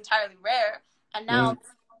together is entirely rare. And now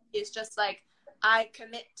it's just like, I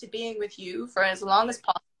commit to being with you for as long as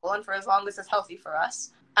possible and for as long as it's healthy for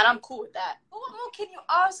us. And I'm cool with that. But what more can you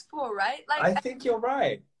ask for, right? Like, I think you're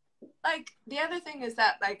right. Like, the other thing is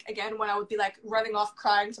that, like, again, when I would be, like, running off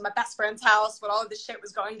crying to my best friend's house when all of this shit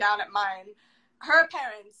was going down at mine, her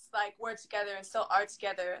parents, like, were together and still are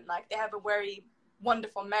together. And, like, they have a very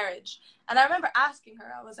wonderful marriage. And I remember asking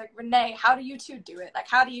her, I was like, Renee, how do you two do it? Like,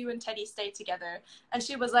 how do you and Teddy stay together? And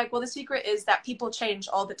she was like, well, the secret is that people change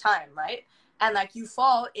all the time, right? And, like, you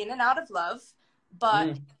fall in and out of love,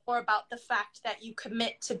 but more about the fact that you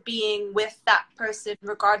commit to being with that person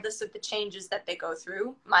regardless of the changes that they go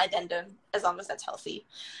through, my addendum, as long as that's healthy.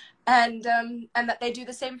 And that they do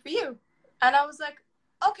the same for you. And I was like,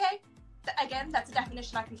 okay. Again, that's a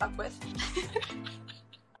definition I can fuck with.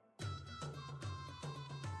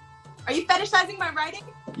 Are you fetishizing my writing?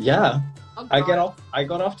 Yeah. Oh, I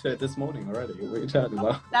got off to it this morning already. What are you talking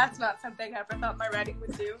about? That's not something I ever thought my writing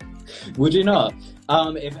would do. Would you not?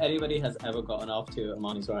 If anybody has ever gotten off to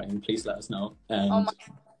Amani's writing, please let us know. And oh my,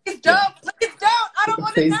 please don't! Please don't! I don't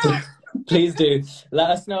want to Please know. do. Please do. Let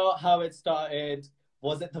us know how it started.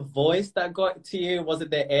 Was it the voice that got to you? Was it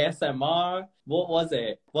the ASMR? What was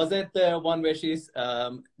it? Was it the one where she's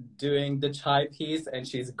doing the chai piece and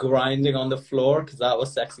she's grinding on the floor? Because that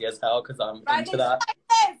was sexy as hell, because I'm into that.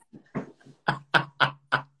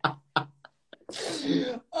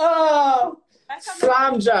 Oh,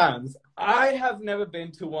 slam jams. I have never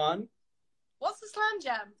been to one. What's the slam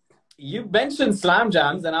jam? You mentioned slam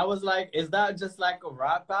jams, and I was like, is that just like a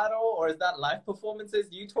rap battle, or is that live performances?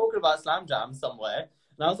 You talked about slam jams somewhere.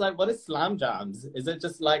 And I was like, what is slam jams? Is it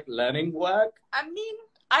just like learning work? I mean,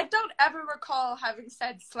 I don't ever recall having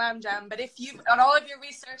said slam jam, but if you, on all of your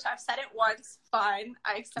research, I've said it once, fine,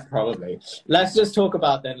 I accept. Probably. Let's just talk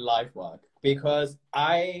about then live work, because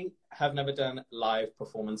I have never done live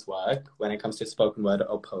performance work when it comes to spoken word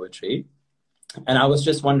or poetry. And I was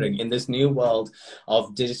just wondering, in this new world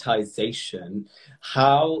of digitization,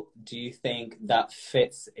 how do you think that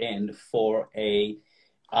fits in for a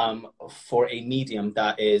medium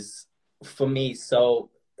that is, for me,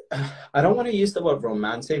 so, I don't want to use the word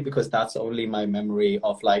romantic, because that's only my memory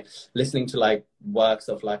of like listening to like works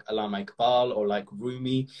of like Allama Iqbal or like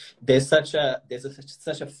Rumi. There's such a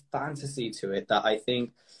fantasy to it that I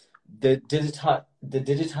think the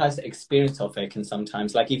digitized experience of it can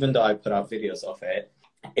sometimes, like, even though I put out videos of it,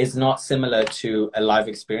 is not similar to a live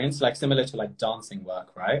experience, like similar to like dancing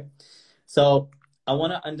work, right? So I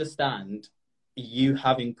want to understand, you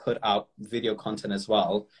having put out video content as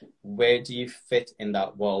well, where do you fit in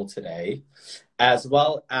that world today? As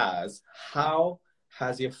well as, how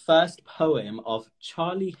has your first poem of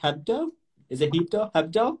Charlie Hebdo, is it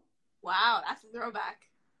Hebdo? Wow, that's a throwback.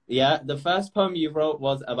 Yeah, the first poem you wrote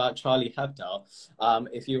was about Charlie Hebdo.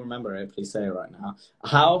 If you remember it, please say it right now.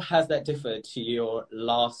 How has that differed to your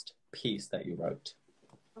last piece that you wrote?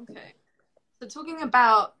 Okay. So talking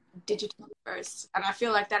about digital first, and I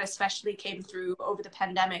feel like that especially came through over the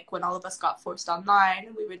pandemic when all of us got forced online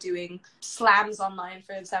and we were doing slams online,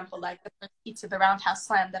 for example, like the first piece of the Roundhouse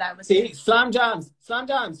slam that I was See, slam jams! Slam!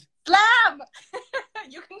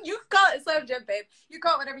 You call it slam jam, babe. You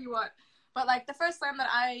call it whatever you want. But like the first slam that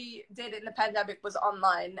I did in the pandemic was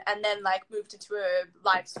online, and then like moved into a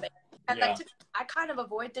live space. And Yeah. like I kind of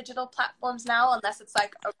avoid digital platforms now unless it's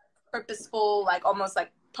like a purposeful, like almost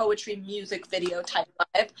like poetry music video type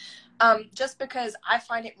vibe. Just because I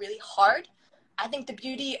find it really hard. I think the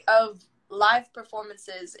beauty of live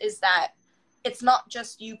performances is that it's not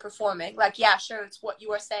just you performing. Like, yeah, sure, it's what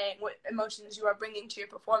you are saying, what emotions you are bringing to your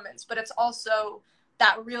performance, but it's also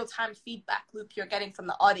that real-time feedback loop you're getting from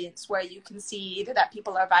the audience, where you can see either that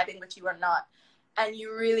people are vibing with you or not. And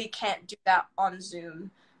you really can't do that on Zoom,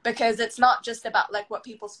 because it's not just about like what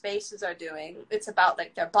people's faces are doing. It's about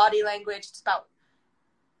like their body language. It's about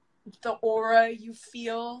the aura you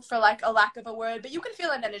feel, for like a lack of a word, but you can feel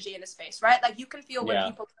an energy in a space, right? Like you can feel when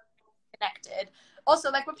people are connected. Also,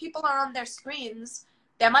 like when people are on their screens,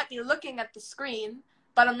 they might be looking at the screen,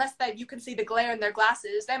 but unless that you can see the glare in their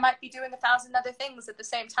glasses, they might be doing 1,000 other things at the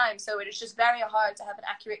same time. So it is just very hard to have an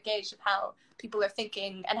accurate gauge of how people are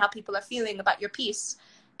thinking and how people are feeling about your piece.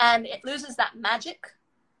 And it loses that magic.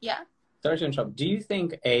 Yeah. Sorry to interrupt. Do you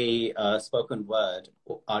think a spoken word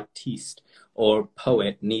artiste or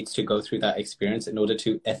poet needs to go through that experience in order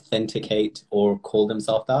to authenticate or call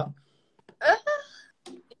themselves that?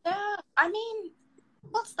 Yeah. I mean,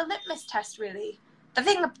 what's the litmus test, really? The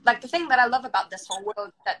thing that I love about this whole world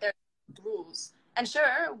is that there are rules. And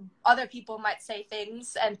sure, other people might say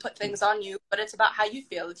things and put things on you, but it's about how you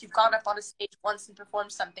feel. If you've gone up on a stage once and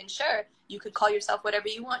performed something, sure, you could call yourself whatever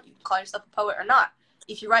you want. You can call yourself a poet or not.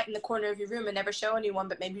 If you write in the corner of your room and never show anyone,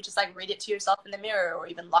 but maybe just like read it to yourself in the mirror or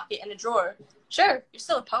even lock it in a drawer, sure, you're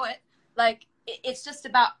still a poet. Like, it's just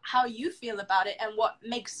about how you feel about it and what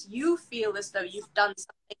makes you feel as though you've done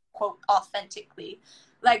something, quote, authentically.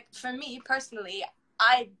 Like, for me personally,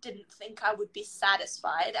 I didn't think I would be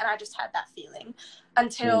satisfied, and I just had that feeling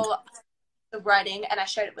until the writing and I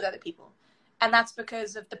shared it with other people. And that's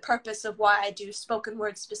because of the purpose of why I do spoken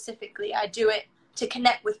word specifically. I do it to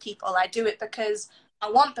connect with people. I do it because I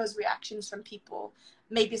want those reactions from people.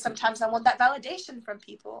 Maybe sometimes I want that validation from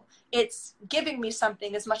people. It's giving me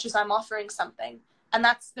something as much as I'm offering something. And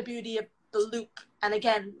that's the beauty of the loop. And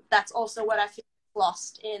again, that's also what I feel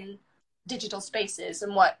lost in digital spaces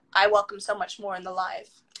and what I welcome so much more in the live.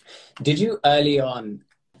 Did you early on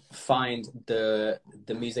find the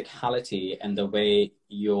musicality and the way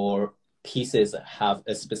your pieces have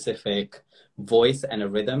a specific voice and a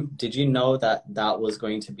rhythm. Did you know that that was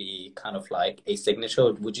going to be kind of like a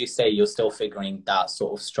signature? Would you say you're still figuring that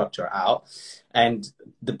sort of structure out? And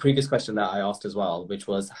the previous question that I asked as well, which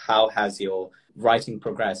was, how has your writing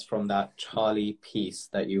progressed from that Charlie piece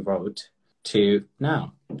that you wrote to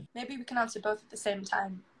now? Maybe we can answer both at the same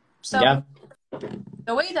time. So yeah,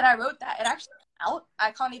 the way that I wrote that, it actually came out.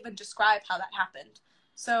 I can't even describe how that happened.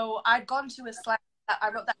 So I'd gone to a slam. I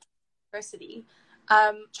wrote that at university.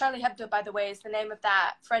 Charlie Hebdo, by the way, is the name of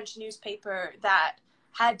that French newspaper that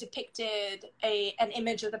had depicted an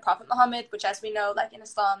image of the Prophet Muhammad, which, as we know, like in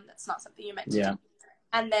Islam, that's not something you're meant to do.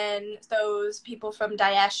 And then those people from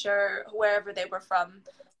Daesh or wherever they were from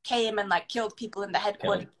came and like killed people in the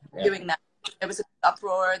headquarters doing that. There was an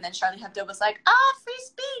uproar, and then Charlie Hebdo was like, free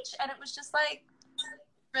speech. And it was just like,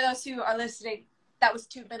 for those who are listening, that was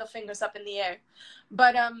 2 middle fingers up in the air.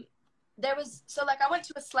 But there was, so like I went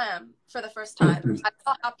to a slam for the first time. I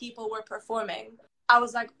saw how people were performing. I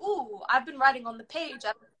was like, ooh, I've been writing on the page.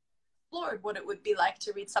 I've explored what it would be like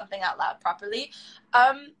to read something out loud properly.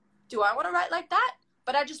 Do I want to write like that?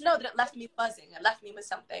 But I just know that it left me buzzing. It left me with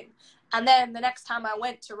something. And then the next time I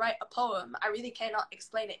went to write a poem, I really cannot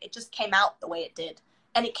explain it. It just came out the way it did.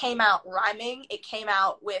 And it came out rhyming. It came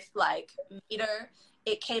out with like meter.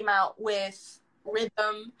 It came out with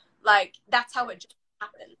rhythm. Like that's how it just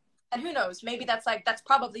happened. And who knows, maybe that's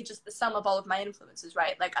probably just the sum of all of my influences,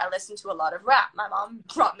 right? Like I listen to a lot of rap. My mom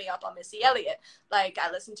brought me up on Missy Elliott. Like I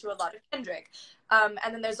listen to a lot of Kendrick. And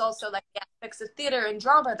then there's also like the aspects of theater and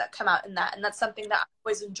drama that come out in that. And that's something that I've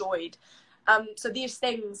always enjoyed. So these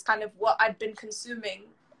things, kind of what I'd been consuming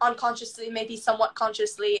unconsciously, maybe somewhat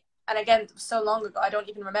consciously. And again, so long ago, I don't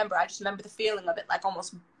even remember. I just remember the feeling of it, like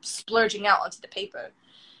almost splurging out onto the paper.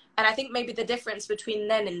 And I think maybe the difference between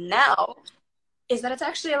then and now is that it's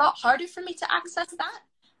actually a lot harder for me to access that.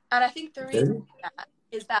 And I think the reason for that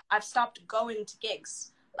is that I've stopped going to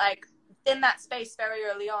gigs. Like in that space very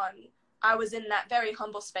early on, I was in that very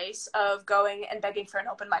humble space of going and begging for an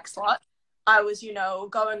open mic slot. I was,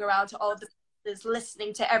 going around to all of the places,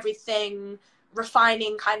 listening to everything,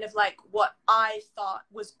 refining kind of like what I thought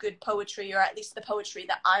was good poetry, or at least the poetry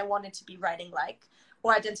that I wanted to be writing like,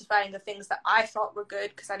 or identifying the things that I thought were good,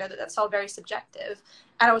 because I know that that's all very subjective.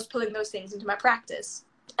 And I was pulling those things into my practice.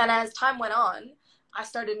 And as time went on, I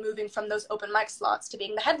started moving from those open mic slots to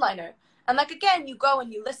being the headliner. And like, again, you go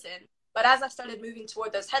and you listen. But as I started moving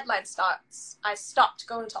toward those headline slots, I stopped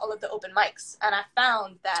going to all of the open mics. And I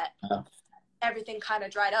found that everything kind of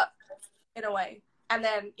dried up in a way. And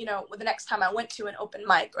then, the next time I went to an open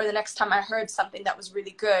mic, or the next time I heard something that was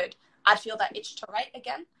really good, I'd feel that itch to write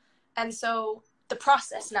again. And so the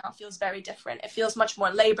process now feels very different. It feels much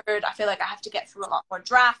more labored. I feel like I have to get through a lot more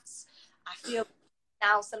drafts. I feel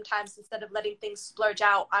now sometimes instead of letting things splurge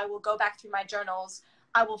out, I will go back through my journals.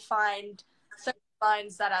 I will find certain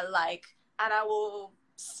lines that I like, and I will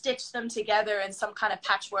stitch them together in some kind of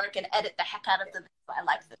patchwork and edit the heck out of them if I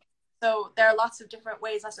like them. So there are lots of different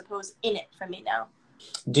ways, I suppose, in it for me now.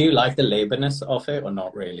 Do you like the laboredness of it or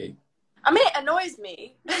not really? I mean, it annoys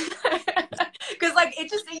me. Because, like,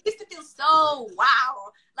 it used to feel so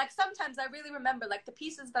wow. Like, sometimes I really remember, like, the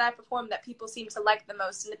pieces that I perform that people seem to like the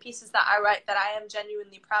most, and the pieces that I write that I am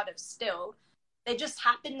genuinely proud of still, they just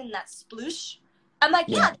happen in that sploosh. I'm like,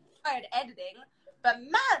 yeah, I tried editing, but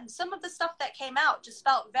man, some of the stuff that came out just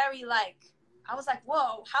felt very, like, I was like,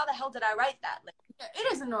 whoa, how the hell did I write that? Like,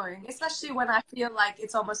 it is annoying, especially when I feel like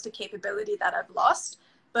it's almost a capability that I've lost.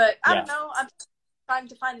 But I don't know, I'm trying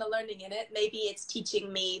to find the learning in it. Maybe it's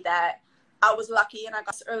teaching me that I was lucky and I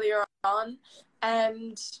got earlier on,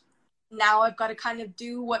 and now I've got to kind of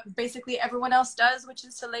do what basically everyone else does, which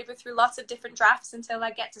is to labor through lots of different drafts until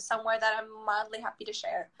I get to somewhere that I'm mildly happy to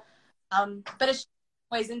share. But it's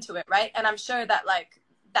ways into it, right? And I'm sure that like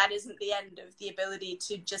that isn't the end of the ability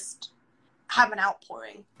to just have an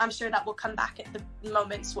outpouring. I'm sure that will come back at the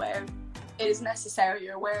moments where it is necessary,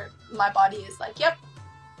 or where my body is like, yep,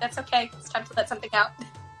 that's okay, it's time to let something out.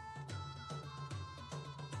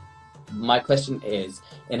 My question is,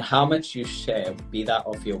 in how much you share, be that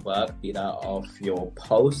of your work, be that of your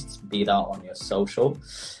posts, be that on your social,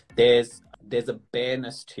 there's a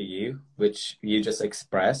bareness to you, which you just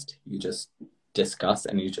expressed, you just discussed,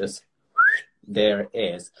 and you just, there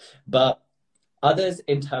is. But others'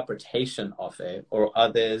 interpretation of it, or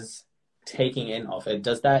others' taking in of it,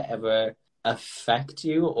 does that ever affect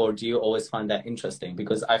you, or do you always find that interesting?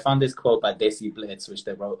 Because I found this quote by Desi Blitz, which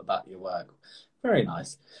they wrote about your work. Very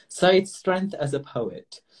nice. Saeed's strength as a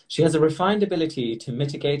poet. She has a refined ability to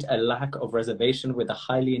mitigate a lack of reservation with a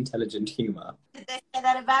highly intelligent humor. Did they say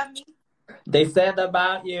that about me? They said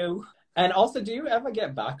about you. And also, do you ever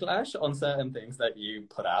get backlash on certain things that you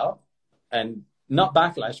put out? and not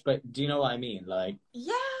backlash, but do you know what I mean? Like,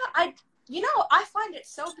 yeah, I find it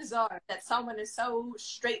so bizarre that someone as so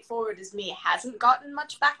straightforward as me hasn't gotten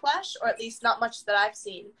much backlash, or at least not much that I've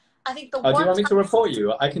seen. I think the oh, do you one want me time, to report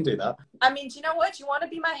you? I can do that. I mean, do you know what? You want to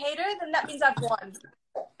be my hater? Then that means I've won.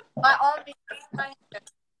 By all means, be my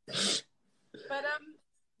hater. But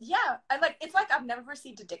yeah, and like it's like I've never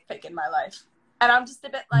received a dick pic in my life, and I'm just a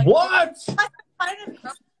bit like, what? I find it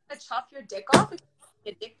gross to chop your dick off if you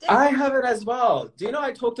get addicted. I have it as well. Do you know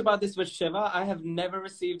I talked about this with Shiva? I have never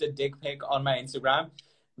received a dick pic on my Instagram.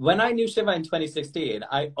 When I knew Shiva in 2016,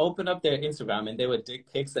 I opened up their Instagram and there were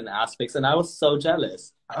dick pics and ass pics, and I was so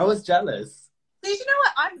jealous. I was jealous. So you know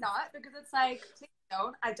what? I'm not, because it's like, please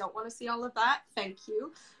don't. I don't want to see all of that. Thank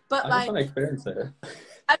you. But I like, just want to experience it.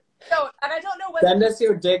 I don't, and I don't know whether Send us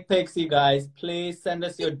your dick pics, you guys. Please send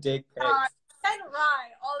us your dick pics. Send Rye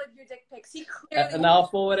all of your dick pics. He clearly. And I'll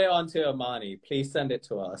forward it on to Amani. Please send it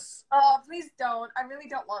to us. Oh, please don't. I really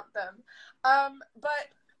don't want them. But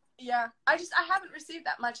yeah, I haven't received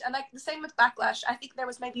that much, and like the same with backlash. I think there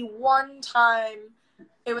was maybe one time,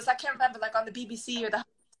 it was, I can't remember, like on the BBC or the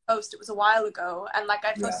Huffington Post. It was a while ago, and like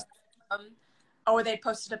I posted, or they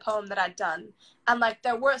posted a poem that I'd done, and like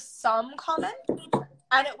there were some comments.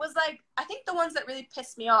 And it was like, I think the ones that really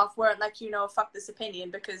pissed me off weren't like, fuck this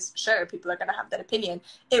opinion, because sure, people are going to have that opinion.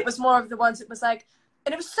 It was more of the ones, it was like,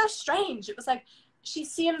 and it was so strange. It was like, she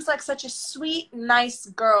seems like such a sweet, nice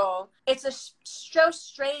girl. It's so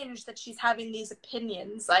strange that she's having these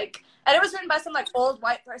opinions. Like, and it was written by some like old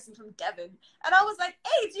white person from Devon. And I was like,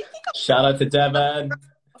 hey, do you think Shout out to Devon.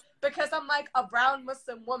 Because I'm like a brown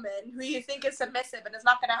Muslim woman who you think is submissive and is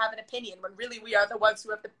not going to have an opinion, when really we are the ones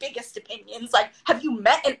who have the biggest opinions. Like, have you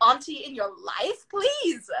met an auntie in your life?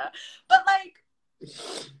 Please. But like,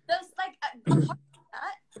 there's like, apart from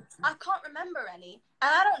that, I can't remember any.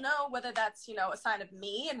 And I don't know whether that's, a sign of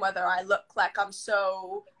me, and whether I look like I'm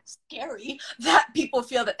so scary that people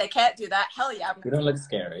feel that they can't do that. Hell yeah. You don't look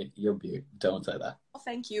scary. You're beautiful. Don't say that. Well,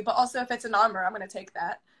 thank you. But also, if it's an armor, I'm going to take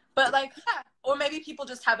that. But like, yeah. Or maybe people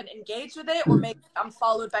just haven't engaged with it, or maybe I'm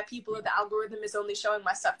followed by people, or the algorithm is only showing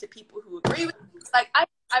my stuff to people who agree with me. Like, I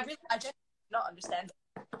just do not understand.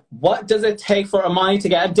 What does it take for Amani to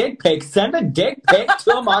get a dick pic? Send a dick pic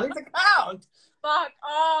to Amani's account. Fuck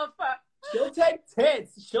off. She'll take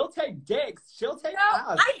tits. She'll take dicks. She'll take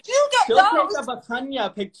ass. I do get She'll those. take a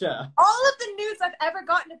Batanya picture. All of the nudes I've ever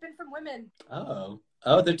gotten have been from women.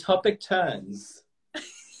 Oh, the topic turns.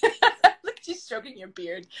 Look at you stroking your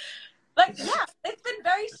beard. Like, yeah, it's been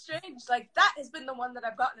very strange. Like, that has been the one that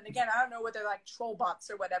I've gotten. And again, I don't know whether like troll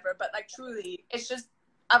bots or whatever, but like truly, it's just,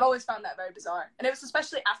 I've always found that very bizarre. And it was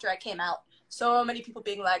especially after I came out. So many people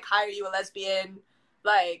being like, hi, are you a lesbian?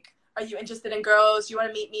 Like, are you interested in girls? Do you want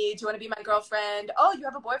to meet me? Do you want to be my girlfriend? Oh, you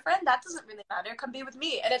have a boyfriend? That doesn't really matter. Come be with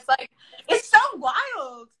me. And it's like, it's so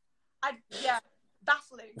wild.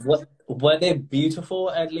 Baffling. Were they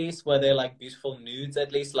beautiful at least? Were they like beautiful nudes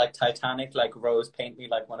at least? Like Titanic, like Rose, paint me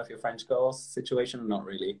like one of your French girls situation? Not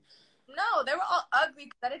really. No, they were all ugly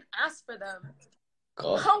because I didn't ask for them.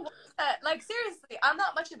 God. Like, seriously, I'm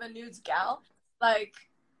not much of a nudes gal. Like,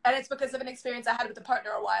 and it's because of an experience I had with a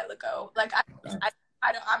partner a while ago. Like,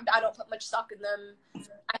 I don't put much stock in them.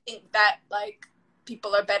 I think that like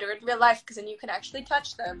people are better in real life because then you can actually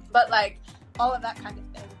touch them. But like all of that kind of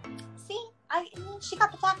thing. See, she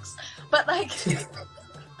got the facts. But like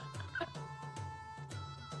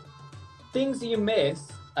things you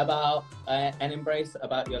miss about and embrace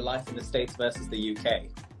about your life in the States versus the UK.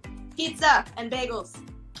 Pizza and bagels.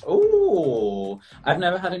 Oh, I've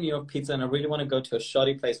never had a New York pizza, and I really want to go to a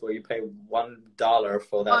shoddy place where you pay $1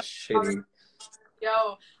 for that shitty.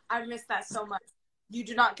 Yo, I miss that so much. You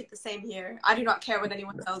do not get the same here. I do not care what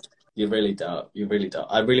anyone tells you. You really don't. You really don't.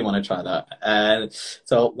 I really want to try that. And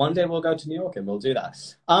so one day we'll go to New York and we'll do that.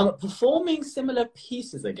 Performing similar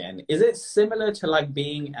pieces again, is it similar to like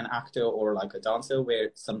being an actor or like a dancer,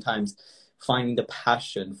 where sometimes finding the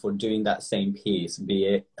passion for doing that same piece, be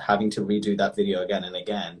it having to redo that video again and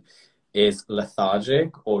again, is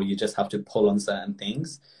lethargic, or you just have to pull on certain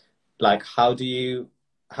things? Like, how's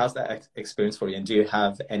that experience for you? And do you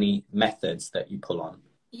have any methods that you pull on?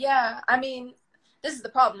 Yeah, I mean, this is the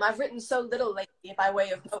problem. I've written so little lately by way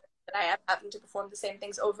of poetry that I am having to perform the same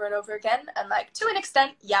things over and over again. And like, to an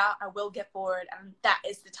extent, yeah, I will get bored. And that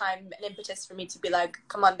is the time and impetus for me to be like,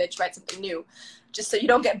 come on, bitch, write something new. Just so you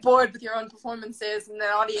don't get bored with your own performances and the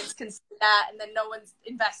audience can see that and then no one's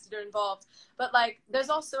invested or involved. But like, there's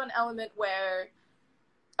also an element where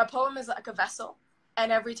a poem is like a vessel.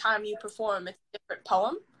 And every time you perform, it's a different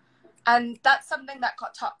poem. And that's something that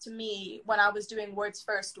got taught to me when I was doing Words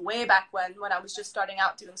First way back when I was just starting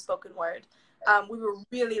out doing spoken word. we were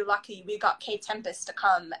really lucky. We got K Tempest to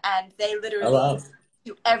come, and they literally Oh, wow.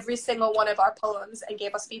 do every single one of our poems and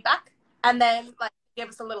gave us feedback. And then like gave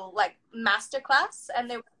us a little like master class, and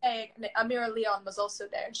they were saying, Amira Leon was also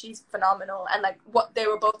there, and she's phenomenal. And like what they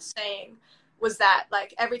were both saying was that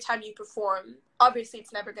like every time you perform, obviously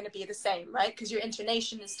it's never going to be the same, right? Because your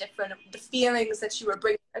intonation is different, the feelings that you are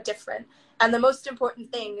bringing are different. And the most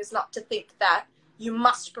important thing is not to think that you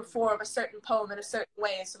must perform a certain poem in a certain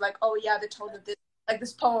way. So like, oh yeah, the tone of this, like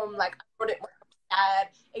this poem, like I wrote it when sad,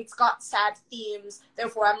 it's got sad themes,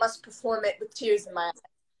 therefore I must perform it with tears in my eyes.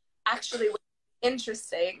 Actually, what's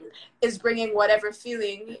interesting is bringing whatever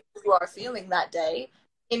feeling you are feeling that day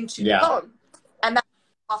into the poem. And that's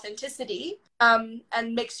authenticity, and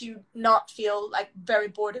makes you not feel like very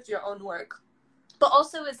bored of your own work, but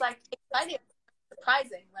also is like exciting,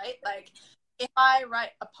 surprising, right? Like if I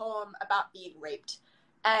write a poem about being raped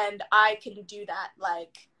and I can do that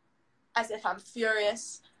like as if I'm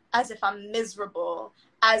furious, as if I'm miserable,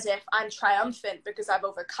 as if I'm triumphant because I've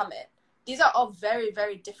overcome it. These are all very,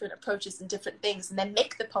 very different approaches and different things, and they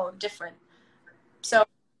make the poem different. So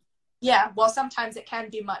yeah, well, sometimes it can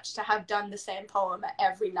be much to have done the same poem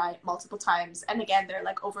every night multiple times. And again, there are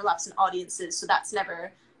like overlaps in audiences, so that's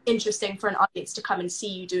never interesting for an audience to come and see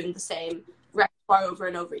you doing the same repertoire over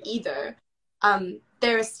and over either.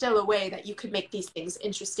 There is still a way that you could make these things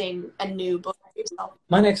interesting and new both for yourself.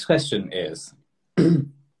 My next question is,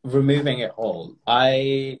 removing it all,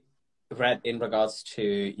 I read in regards to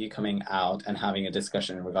you coming out and having a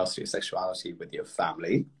discussion in regards to your sexuality with your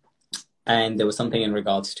family. And there was something in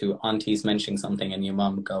regards to aunties mentioning something and your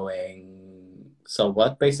mum going, so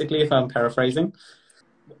what, basically, if I'm paraphrasing?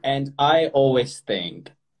 And I always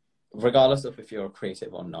think, regardless of if you're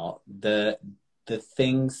creative or not, the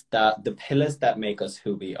things that, the pillars that make us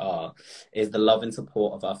who we are is the love and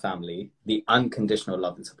support of our family, the unconditional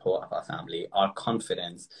love and support of our family, our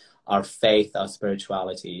confidence, our faith, our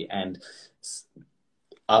spirituality, and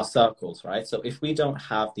our circles, right? So if we don't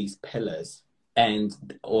have these pillars,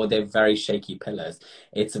 or they're very shaky pillars,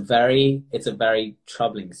 it's a very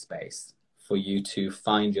troubling space for you to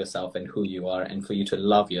find yourself and who you are, and for you to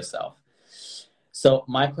love yourself. So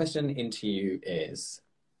my question into you is,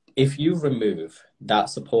 if you remove that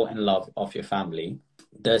support and love of your family,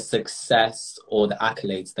 the success or the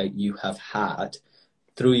accolades that you have had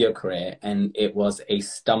through your career, and it was a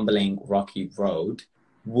stumbling, rocky road,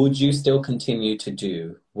 would you still continue to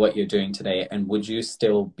do what you're doing today? And would you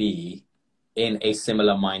still be in a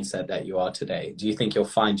similar mindset that you are today? Do you think you'll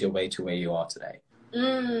find your way to where you are today?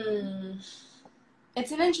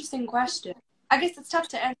 It's an interesting question. I guess it's tough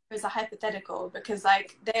to answer as a hypothetical, because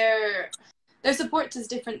like their support does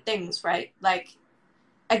different things, right? Like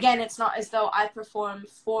again, it's not as though I perform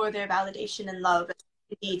for their validation and love.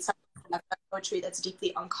 Indeed, something like poetry that's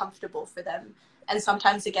deeply uncomfortable for them, and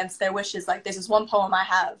sometimes against their wishes. Like there's this one poem I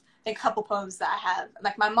have, I think a couple poems that I have.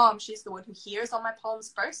 Like my mom, she's the one who hears all my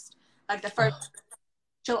poems first. Like the first,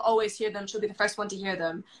 she'll always hear them. She'll be the first one to hear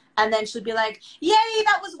them, and then she'll be like, "Yay,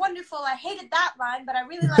 that was wonderful! I hated that line, but I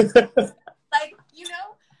really liked it." Like, you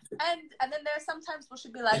know. And then there are sometimes where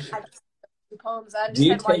she'll be like, "I don't like poems. I Do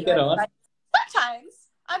you understand why take you it on? like." Sometimes,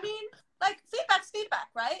 I mean, like feedback's feedback,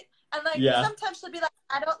 right? And like sometimes she'll be like,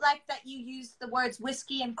 "I don't like that you use the words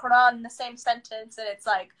whiskey and Quran in the same sentence," and it's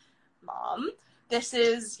like, "Mom, this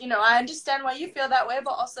is, you know, I understand why you feel that way,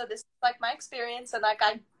 but also this is like my experience, and like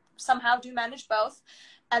I somehow do manage both."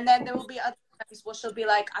 And then there will be other times where she'll be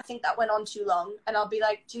like, "I think that went on too long," and I'll be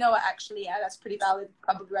like, "Do you know what, actually, yeah, that's pretty valid,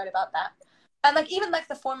 probably right about that." And like even like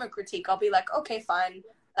the former critique, I'll be like, "Okay, fine,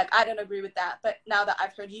 like I don't agree with that, but now that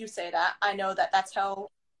I've heard you say that, I know that that's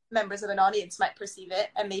how members of an audience might perceive it,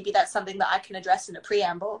 and maybe that's something that I can address in a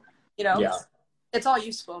preamble," you know. It's all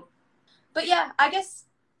useful. But yeah, I guess,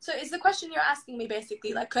 so is the question you're asking me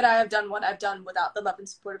basically like, could I have done what I've done without the love and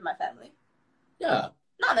support of my family? Not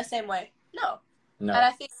in the same way. No. And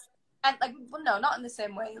I think, and like, well, no, not in the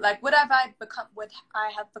same way. Like, would I have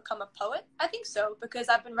become a poet? I think so, because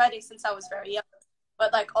I've been writing since I was very young.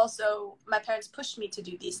 But like, also, my parents pushed me to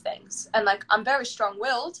do these things, and like, I'm very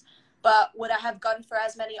strong-willed. But would I have gone for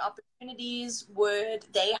as many opportunities? Would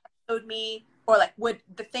they have showed me, or like, would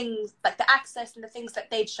the things, like the access and the things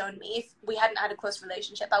that they'd shown me, if we hadn't had a close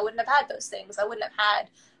relationship, I wouldn't have had those things. I wouldn't have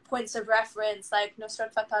had points of reference like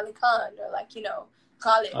Nusrat Fateh Ali Khan, or like, you know,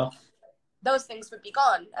 Khalid. Those things would be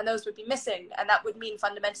gone, and those would be missing, and that would mean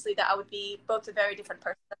fundamentally that I would be both a very different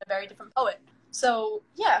person and a very different poet. So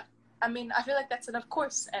yeah, I mean, I feel like that's an of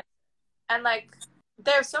course, and like,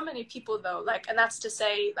 there are so many people though, like, and that's to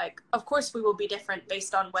say, like, of course we will be different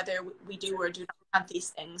based on whether we do or do not have these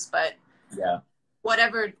things, but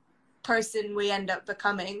whatever person we end up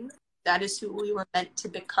becoming, that is who we were meant to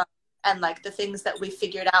become. And like the things that we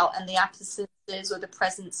figured out and the absences or the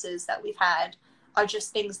presences that we've had are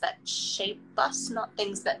just things that shape us, not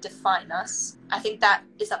things that define us. I think that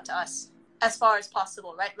is up to us as far as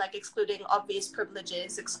possible, right? Like excluding obvious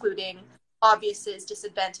privileges, excluding obvious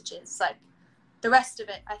disadvantages. Like the rest of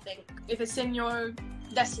it, I think, if it's in your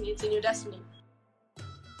destiny, it's in your destiny.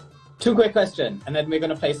 2 quick questions, and then we're going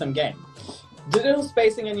to play some game. Digital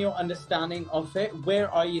spacing and your understanding of it.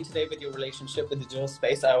 Where are you today with your relationship with digital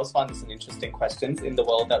space? I always find this an interesting question in the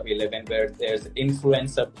world that we live in, where there's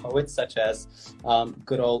influencer poets such as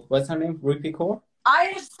good old, what's her name? Rupi Kaur? I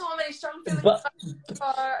have so many strong feelings.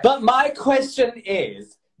 But my question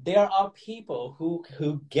is, there are people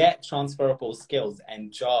who get transferable skills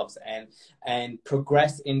and jobs and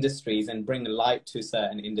progress industries and bring light to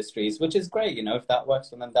certain industries, which is great. You know, if that works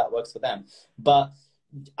for them, that works for them. But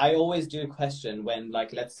I always do question when,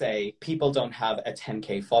 like, let's say people don't have a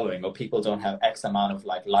 10K following, or people don't have X amount of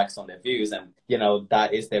likes on their views, and you know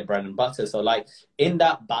that is their bread and butter. So like in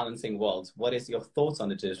that balancing world, what is your thoughts on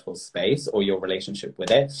the digital space or your relationship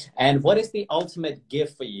with it? And what is the ultimate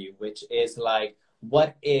gift for you, which is like,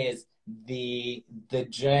 what is the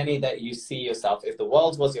journey that you see yourself? If the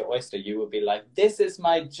world was your oyster, you would be like, this is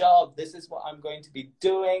my job, this is what I'm going to be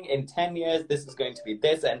doing in 10 years, this is going to be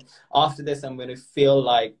this, and after this I'm going to feel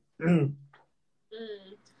like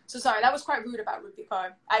So sorry, that was quite rude about Rupi Kaur.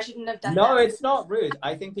 I shouldn't have done that. No, it's not rude.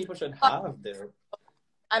 I think people should have their...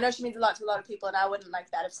 I know she means a lot to a lot of people, and I wouldn't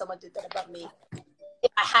like that if someone did that about me.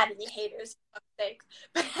 If I had any haters, for fuck's sake.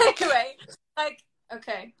 But anyway, like,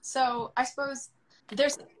 okay, so I suppose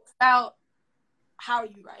there's about how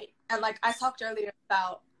you write. And like I talked earlier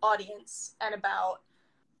about audience and about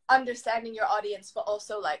understanding your audience, but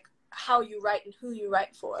also like how you write and who you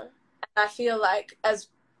write for. And I feel like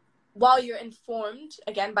while you're informed,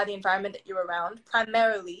 again, by the environment that you're around,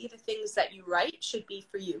 primarily the things that you write should be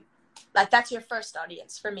for you. Like that's your first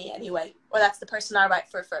audience, for me anyway, or that's the person I write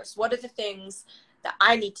for first. What are the things that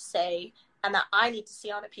I need to say and that I need to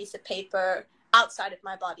see on a piece of paper outside of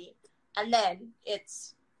my body? And then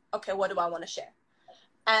it's, okay, what do I want to share?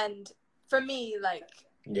 And for me, like,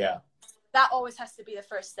 yeah, that always has to be the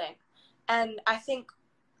first thing. And I think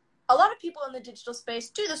a lot of people in the digital space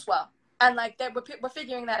do this well. And like we're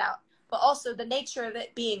figuring that out. But also the nature of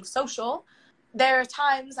it being social, there are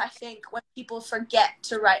times I think when people forget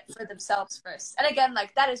to write for themselves first. And again,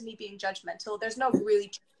 like that is me being judgmental. There's no really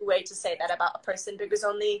true way to say that about a person, because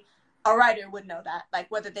only a writer would know that, like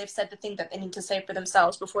whether they've said the thing that they need to say for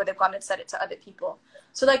themselves before they've gone and said it to other people.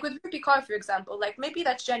 So like with Rupi Kaur, for example, like maybe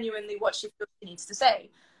that's genuinely what she feels she needs to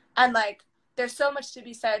say. And like there's so much to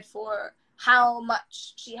be said for how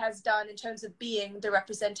much she has done in terms of being the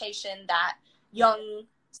representation that young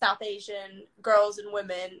South Asian girls and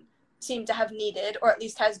women seem to have needed, or at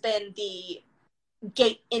least has been the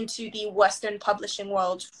gate into the Western publishing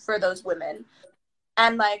world for those women.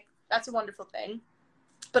 And like that's a wonderful thing.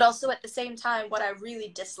 But also at the same time, what I really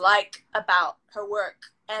dislike about her work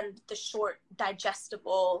and the short,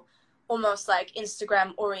 digestible, almost like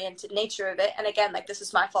Instagram-oriented nature of it. And again, like this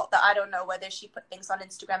is my fault that I don't know whether she put things on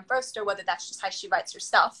Instagram first or whether that's just how she writes her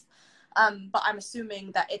stuff. But I'm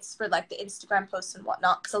assuming that it's for like the Instagram posts and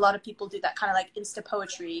whatnot, because a lot of people do that kind of like Insta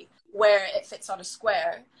poetry where it fits on a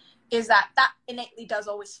square, is that innately does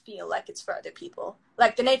always feel like it's for other people.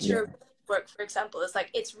 Like the nature of work, for example, is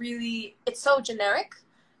like it's so generic.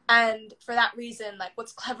 And for that reason, like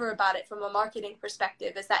what's clever about it from a marketing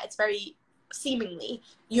perspective is that it's very seemingly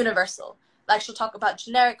universal. Like she'll talk about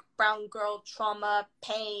generic brown girl trauma,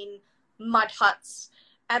 pain, mud huts.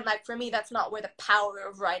 And like for me, that's not where the power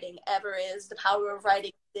of writing ever is. The power of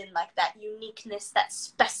writing is in like that uniqueness, that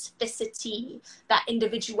specificity, that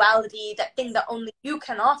individuality, that thing that only you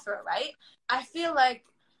can offer, right? I feel like,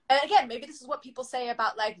 and again, maybe this is what people say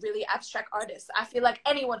about like really abstract artists. I feel like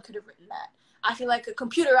anyone could have written that. I feel like a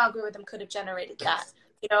computer algorithm could have generated that,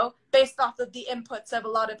 you know, based off of the inputs of a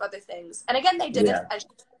lot of other things. And again, they didn't. And she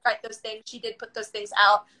did write those things. She did put those things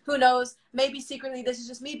out. Who knows? Maybe secretly this is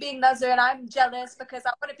just me being Nazar and I'm jealous because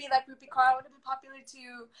I want to be like Rupi Kaur. I want to be popular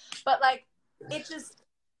too. But like,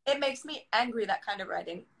 it makes me angry, that kind of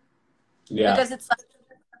writing. Yeah. Because it's like,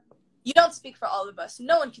 you don't speak for all of us.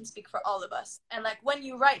 No one can speak for all of us. And like, when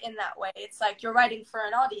you write in that way, it's like you're writing for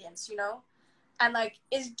an audience, you know? And like,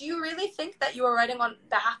 do you really think that you are writing on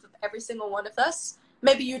behalf of every single one of us?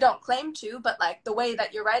 Maybe you don't claim to, but like the way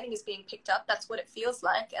that your writing is being picked up, that's what it feels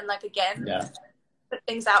like. And like, again, put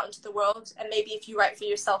things out into the world. And maybe if you write for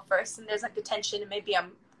yourself first, and there's like the tension, and maybe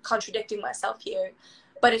I'm contradicting myself here,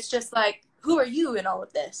 but it's just like, who are you in all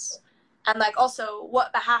of this? And like, also,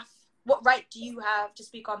 what right do you have to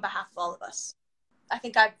speak on behalf of all of us? I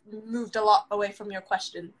think I've moved a lot away from your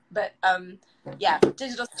question, but yeah,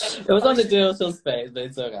 digital space. It was on the digital space, but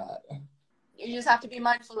it's okay. You just have to be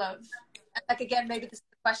mindful of, and like again, maybe this is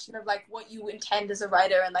the question of like what you intend as a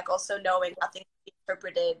writer, and like also knowing how things can be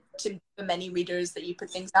interpreted to the many readers that you put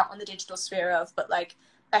things out on the digital sphere of. But like,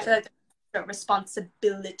 I feel like there's a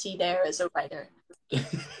responsibility there as a writer.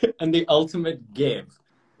 And the ultimate give.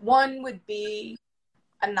 One would be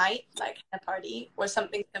a night, like a party, or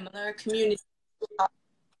something similar, community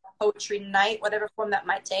poetry night, whatever form that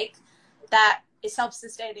might take, that is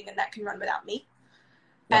self-sustaining and that can run without me.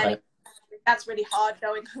 Okay. And that's really hard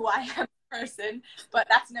knowing who I am as a person, but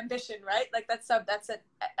that's an ambition, right? Like that's an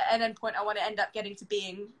endpoint I want to end up getting to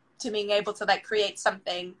being able to like create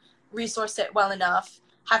something, resource it well enough,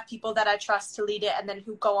 have people that I trust to lead it, and then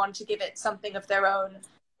who go on to give it something of their own,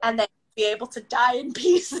 and then be able to die in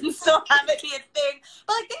peace and still have it be a thing.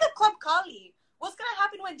 But like, think of Club Kali. What's gonna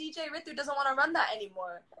happen when DJ Ritu doesn't want to run that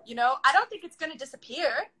anymore? You know, I don't think it's gonna disappear.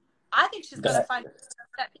 I think she's gonna find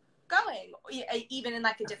that going, even in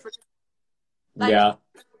like a different. Like, yeah.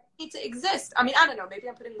 Need to exist. I mean, I don't know. Maybe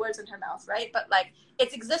I'm putting words in her mouth, right? But like,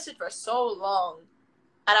 it's existed for so long,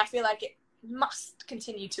 and I feel like it must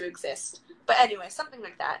continue to exist. But anyway, something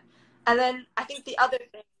like that. And then I think the other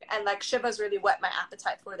thing, and like Shiva's really whet my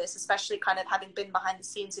appetite for this, especially kind of having been behind the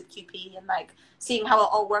scenes of QP and like seeing how it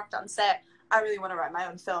all worked on set. I really want to write my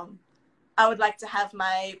own film. I would like to have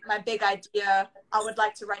my big idea. I would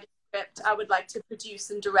like to write a script. I would like to produce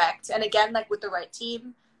and direct. And again, like with the right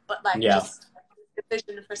team, but like just the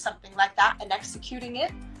vision for something like that and executing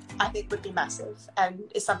it, I think would be massive. And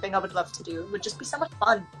is something I would love to do. It would just be so much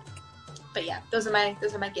fun. But yeah, those are my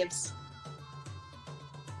gives.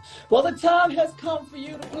 Well, the time has come for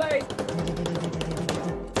you to play.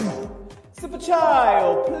 Super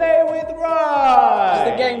Child, play with Rye.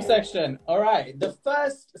 It's the game section. All right. The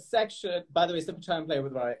first section, by the way, Super Chai and Play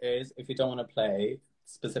with Rye is if you don't want to play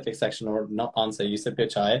specific section or not answer, you sip your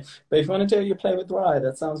chai. But if you want to do, you play with Rye.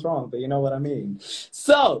 That sounds wrong, but you know what I mean.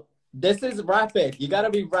 So this is rapid. You got to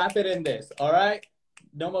be rapid in this. All right.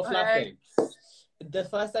 No more fluffing. Right. The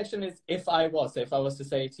first section is if I was. So if I was to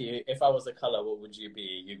say to you, if I was a color, what would you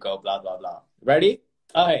be? You go blah, blah, blah. Ready?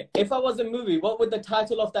 Okay. If I was a movie, what would the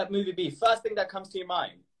title of that movie be? First thing that comes to your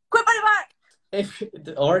mind. Queer Parivaar. If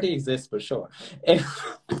it already exists for sure. If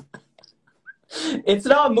it's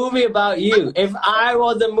not a movie about you. If I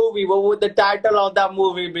was a movie, what would the title of that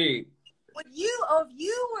movie be? Would you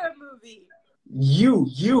were a movie? You.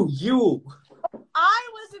 I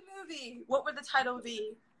was a movie. What would the title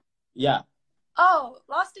be? Yeah. Oh,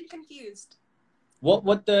 Lost and Confused. What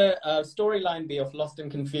would the storyline be of Lost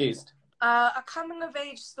and Confused? A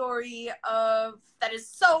coming-of-age story that is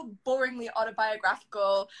so boringly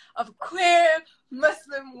autobiographical of a queer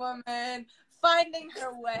Muslim woman finding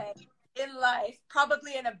her way in life,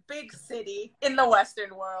 probably in a big city in the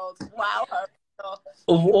Western world. Wow.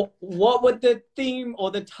 What would the theme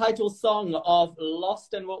or the title song of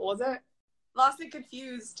Lost and what was it? Lost and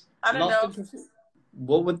Confused. I don't know.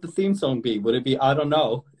 What would the theme song be? Would it be I Don't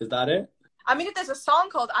Know? Is that it? I mean, if there's a song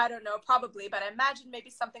called I Don't Know, probably, but I imagine maybe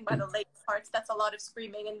something by the late parts that's a lot of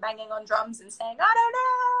screaming and banging on drums and saying, I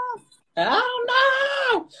don't know! I don't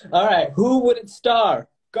know! All right, who would it star?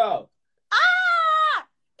 Go.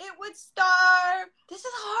 It would star... This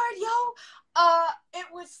is hard, yo! It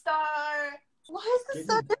would star... Why is this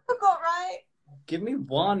so difficult, right? Give me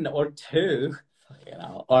one or two. Fucking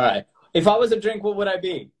hell. All right. If I was a drink, what would I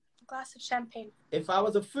be? A glass of champagne. If I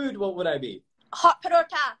was a food, what would I be? Hot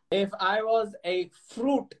parota. If I was a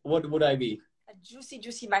fruit, what would I be? A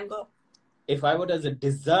juicy mango. If I was a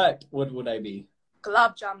dessert, what would I be?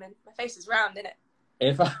 Gulab jamun. My face is round, innit?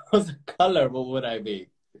 If I was a color, what would I be?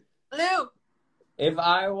 Blue. If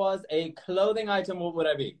I was a clothing item, what would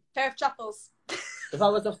I be? Pair of chuckles. If I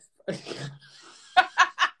was a...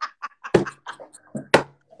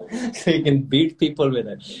 So you can beat people with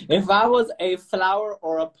it. If I was a flower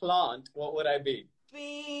or a plant, what would I be?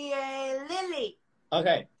 Be a lily.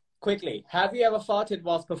 Okay, quickly. Have you ever farted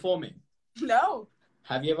whilst performing? No.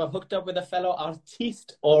 Have you ever hooked up with a fellow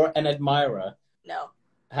artiste or an admirer? No.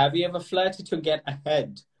 Have you ever flirted to get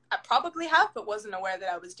ahead? I probably have, but wasn't aware that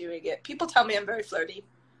I was doing it. People tell me I'm very flirty.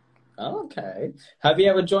 Okay. Have you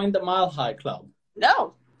ever joined the Mile High Club?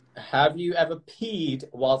 No. Have you ever peed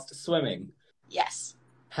whilst swimming? Yes.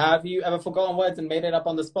 Have you ever forgotten words and made it up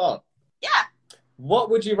on the spot? Yeah. What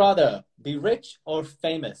would you rather, be rich or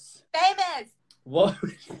famous? Famous. What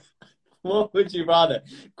would you rather,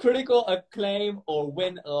 critical acclaim or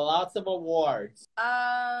win lots of awards?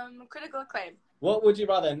 Critical acclaim. What would you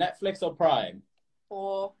rather, Netflix or Prime?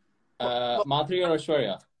 Or Madhuri or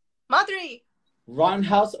Aishwarya? Madhuri.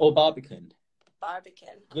 Roundhouse or Barbican?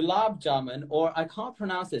 Barbican. Gulab jamun, or I can't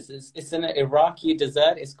pronounce this. It's an Iraqi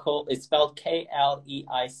dessert. It's spelled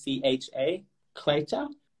Kleicha. Kleita?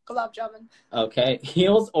 Gulab jamun. Okay.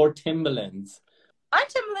 Heels or Timberlands? Aren't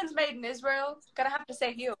Timberlands made in Israel? Gonna have to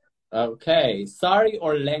say heel. Okay. Sari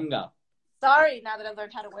or lenga? Sorry, now that I've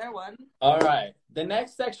learned how to wear one. All right. The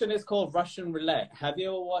next section is called Russian Roulette. Have you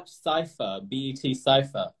ever watched Cypher, BET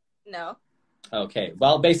Cypher? No. Okay.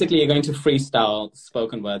 Well, basically, you're going to freestyle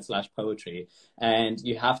spoken word / poetry, and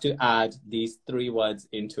you have to add these 3 words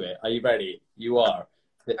into it. Are you ready? You are.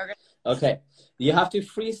 Okay. Okay. You have to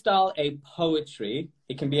freestyle a poetry.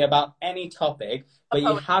 It can be about any topic, but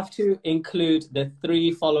you have to include the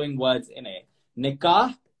 3 following words in it.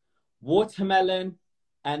 Nikah, watermelon,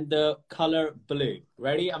 and the color blue.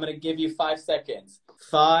 Ready? I'm going to give you 5 seconds.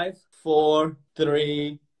 5, 4,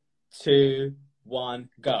 3, 2, 1,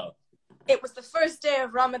 go. It was the first day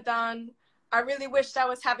of Ramadan. I really wished I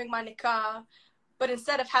was having my nikah, but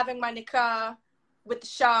instead of having my nikah with the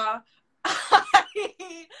Shah,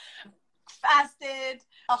 I fasted,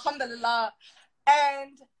 alhamdulillah.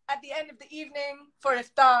 And at the end of the evening for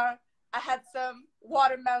iftar, I had some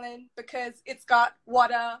watermelon because it's got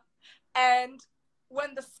water. And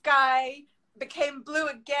when the sky became blue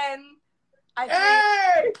again, I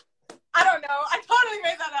don't know. I totally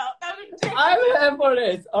made that up. That was ridiculous. I'm here for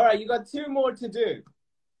this. All right, you got 2 more to do.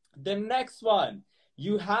 The next one,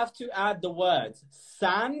 you have to add the words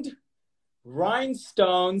sand,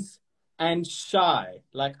 rhinestones, and shy.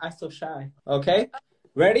 Like, I so shy. Okay?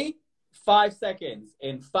 Ready? 5 seconds.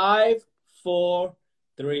 In 5, 4,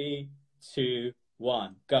 3, 2,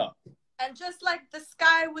 1, go. And just like the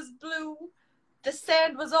sky was blue, the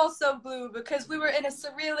sand was also blue because we were in a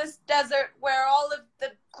surrealist desert where all of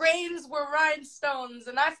the grains were rhinestones,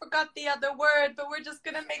 and I forgot the other word, but we're just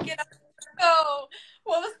gonna make it up. So,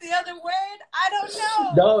 what was the other word? I don't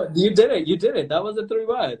know. No, you did it. You did it. That was the 3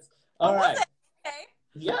 words. All right. Okay.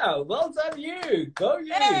 Yeah, well done you. Go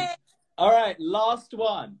you. Hey. All right, last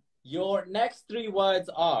one. Your next 3 words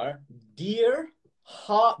are dear,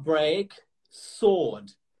 heartbreak,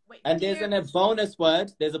 sword. Wait, and there's a bonus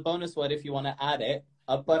word. There's a bonus word if you want to add it.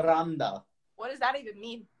 Aparanda. What does that even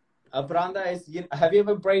mean? Aparanda is, have you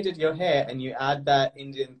ever braided your hair and you add that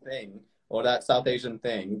Indian thing or that South Asian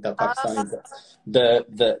thing, the Pakistani,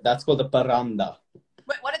 that's called the paranda.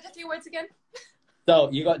 Wait, what are the 3 words again? So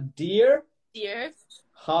you got dear,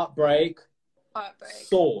 heartbreak,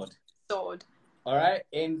 sword. All right,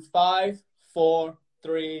 in 5, 4,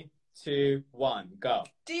 3, 2, 1, go.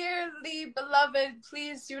 Dearly beloved,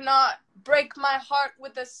 please do not break my heart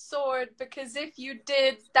with a sword, because if you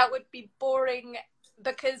did, that would be boring,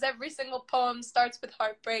 because every single poem starts with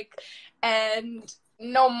heartbreak, and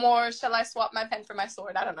no more shall I swap my pen for my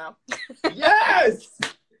sword. I don't know. Yes!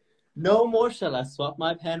 No more shall I swap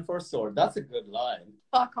my pen for a sword. That's a good line.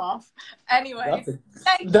 Fuck off. Anyway, that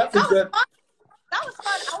was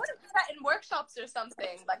fun. I would have put that in workshops or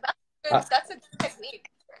something. Like, that's a good technique.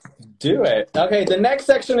 Do it. Okay, the next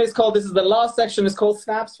section is called, this is the last section, is called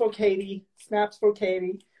Snaps for Katie. Snaps for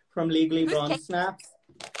Katie from Legally Blonde. Snaps.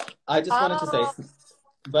 I just wanted to say,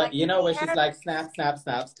 but like, you know where she's like, snap, snap,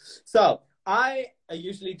 snaps. So I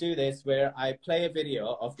usually do this where I play a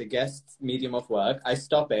video of the guest's medium of work. I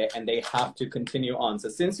stop it and they have to continue on. So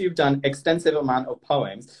since you've done extensive amount of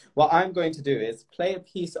poems, what I'm going to do is play a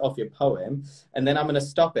piece of your poem and then I'm going to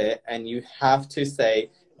stop it and you have to say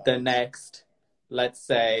the next, let's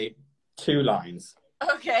say, 2 lines.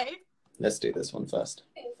 Okay. Let's do this one first.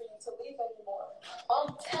 For you to leave anymore.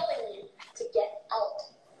 I'm telling you to get out.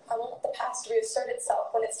 I won't let the past reassert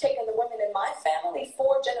itself when it's taken the women in my family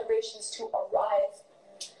 4 generations to arrive.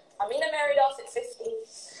 Amina married off at 15.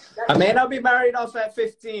 I may not be married off at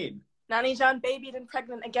 15. Nani John babied and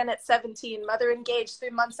pregnant again at 17. Mother engaged 3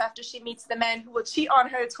 months after she meets the man who will cheat on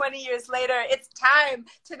her 20 years later. It's time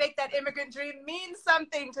to make that immigrant dream mean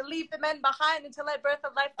something, to leave the men behind until I birth a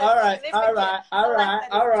life that's all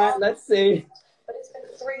right. Let's see. But it's been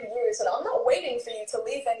 3 years and I'm not waiting for you to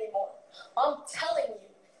leave anymore. I'm telling you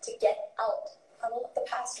to get out. I won't let the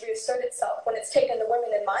past reassert itself when it's taken the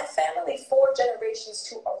women in my family 4 generations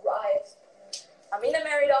to arrive. Amina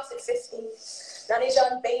married off at 15. Nani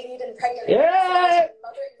John babied and pregnant. Yeah.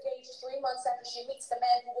 Mother engaged 3 months after she meets the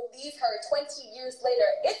man who will leave her 20 years later.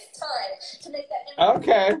 It's time to make that.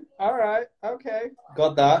 Okay. All right. Okay.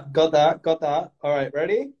 Got that. All right.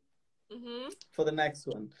 Ready? Mm-hmm. For the next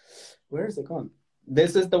one. Where is it gone?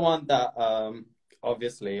 This is the one that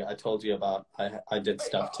obviously I told you about. I did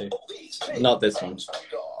stuff too. Not this one.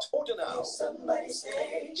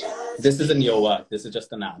 This isn't your work. This is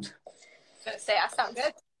just an ad. I was gonna say, I sound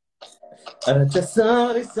good. Just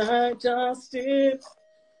saw this, I just did.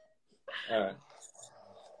 All right.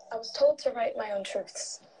 I was told to write my own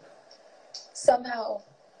truths. Somehow,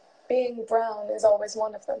 being brown is always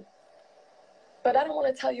one of them. But I don't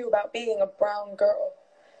want to tell you about being a brown girl.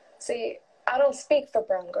 See, I don't speak for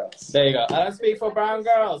brown girls. There you go. I don't speak for brown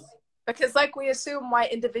girls. Because like we assume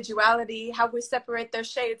white individuality, how we separate their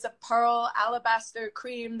shades of pearl, alabaster,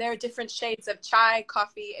 cream, there are different shades of chai,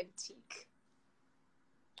 coffee, and teak.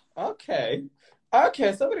 Okay.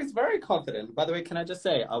 Okay, somebody's very confident. By the way, can I just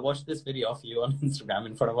say, I watched this video of you on Instagram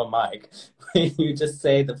in front of a mic where you just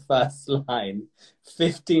say the first line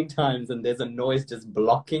 15 times and there's a noise just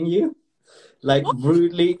blocking you, like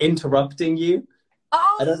rudely interrupting you.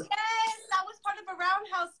 Oh, yes! That was part of a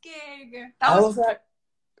Roundhouse gig. I was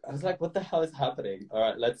like, what the hell is happening? All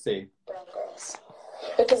right, let's see. Brown girls.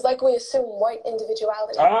 Because like we assume white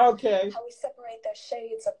individuality, okay, how we separate their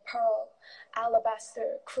shades of pearl,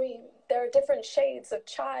 alabaster, cream. There are different shades of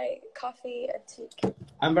chai, coffee, and teak.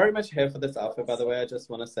 I'm very much here for this outfit, by the way, I just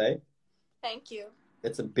want to say. Thank you.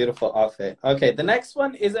 It's a beautiful outfit. Okay, the next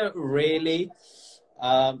one isn't really... Leave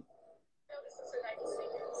a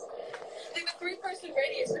three-person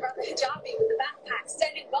radius around the hijabi with the backpack,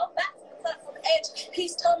 standing well back from the platform edge.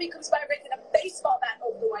 His tummy comes by raking a baseball bat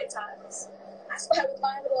over the white tiles. I spy with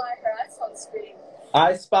my little eye her iPhone screen.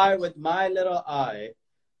 I spy with my little eye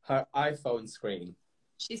her iPhone screen.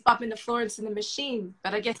 She's popping the Florence in the machine,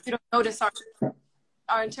 but I guess you don't notice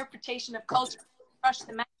our interpretation of culture. Crush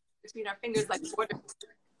the match between our fingers like borders.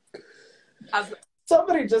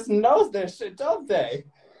 Somebody just knows their shit, don't they?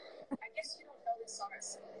 I guess you don't notice our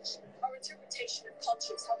assimilation. Our interpretation of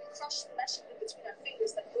culture is how we crush the mesh in between our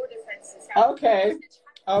fingers like border fences. Okay.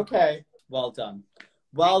 Okay. Well done.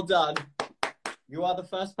 Well done. You are the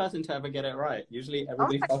first person to ever get it right. Usually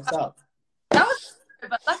everybody fucks up. That was,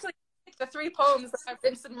 but luckily I picked the 3 poems that I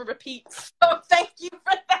rinse and repeat. So thank you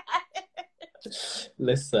for that.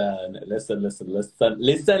 Listen,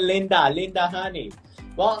 Linda, honey.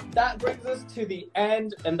 Well, that brings us to the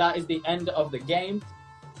end, and that is the end of the game.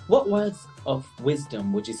 What words of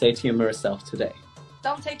wisdom would you say to your mirror self today?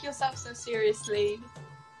 Don't take yourself so seriously.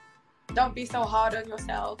 Don't be so hard on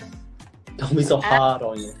yourself. Don't be so hard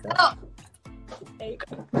on yourself. There you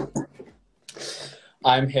go.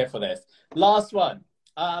 I'm here for this. Last one.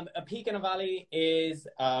 A peak and a valley is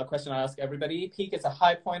a question I ask everybody. Peak is a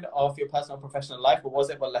high point of your personal or professional life. What was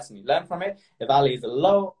it? What lesson you learned from it? The valley is a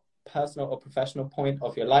low personal or professional point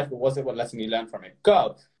of your life. What was it? What lesson you learned from it?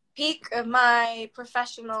 Go. Peak of my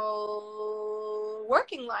professional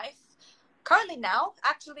working life. Currently now,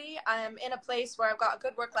 actually, I'm in a place where I've got a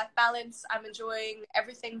good work-life balance. I'm enjoying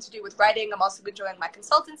everything to do with writing. I'm also enjoying my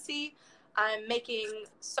consultancy. I'm making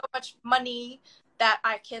so much money that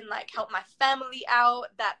I can help my family out,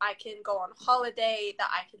 that I can go on holiday, that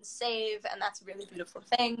I can save, and that's a really beautiful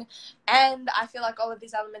thing. And I feel like all of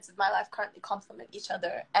these elements of my life currently complement each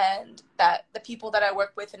other, and that the people that I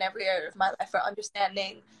work with in every area of my life are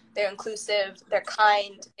understanding, they're inclusive, they're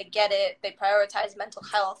kind, they get it, they prioritize mental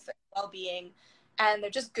health and well-being, and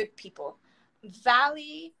they're just good people.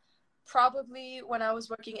 Valley, probably when I was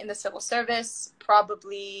working in the civil service,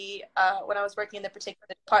 probably when I was working in the particular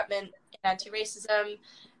department in anti-racism,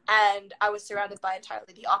 and I was surrounded by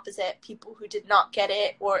entirely the opposite, people who did not get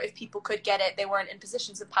it, or if people could get it, they weren't in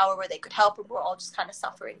positions of power where they could help, and we're all just kind of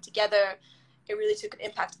suffering together. It really took an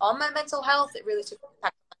impact on my mental health. It really took an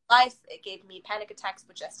impact on my life. It gave me panic attacks,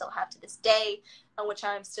 which I still have to this day, and which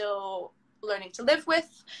I'm still learning to live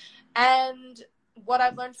with. And what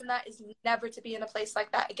I've learned from that is never to be in a place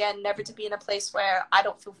like that again, never to be in a place where I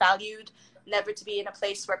don't feel valued, never to be in a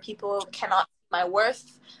place where people cannot see my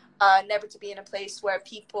worth, never to be in a place where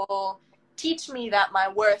people teach me that my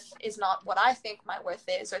worth is not what I think my worth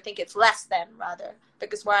is, or think it's less than, rather.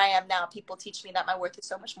 Because where I am now, people teach me that my worth is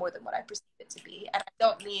so much more than what I perceive it to be. And I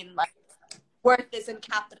don't mean worth is in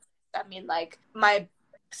capital. I mean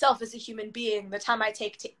myself as a human being, the time I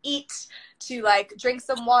take to eat, to drink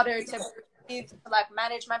some water, to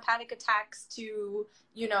manage my panic attacks, to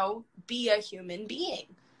be a human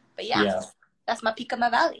being. But yeah. That's my peak of my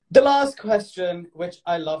valley. The last question, which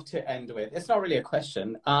I love to end with, it's not really a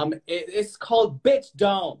question. It's called Bitch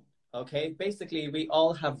Don't. Okay, basically we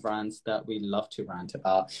all have rants that we love to rant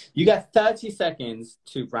about. You get 30 seconds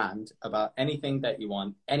to rant about anything that you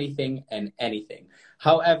want, anything and anything.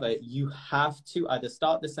 However, you have to either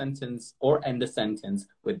start the sentence or end the sentence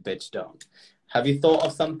with bitch don't. Have you thought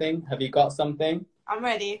of something? Have you got something? I'm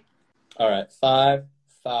ready. All right, 5,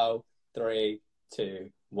 4, 3, 2,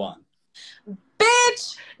 1.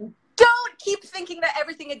 Bitch Don't keep thinking that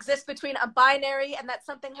everything exists between a binary and that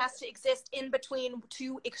something has to exist in between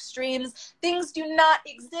two extremes. Things do not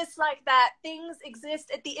exist like that. Things exist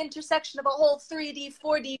at the intersection of a whole 3D,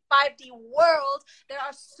 4D, 5D world. There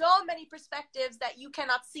are so many perspectives that you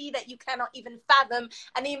cannot see, that you cannot even fathom.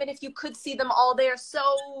 And even if you could see them all, they are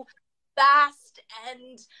so vast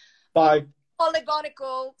and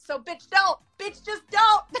polygonical. So bitch, don't. Bitch, just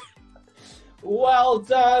don't. Well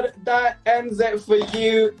done. That ends it for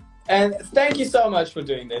you. And thank you so much for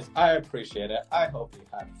doing this. I appreciate it. I hope you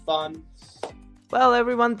had fun. Well,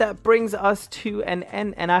 everyone, that brings us to an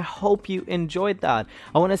end, and I hope you enjoyed that.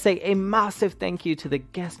 I want to say a massive thank you to the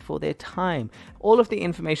guest for their time. All of the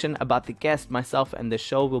information about the guest, myself, and the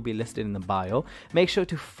show will be listed in the bio. Make sure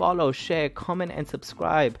to follow, share, comment, and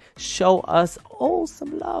subscribe. Show us all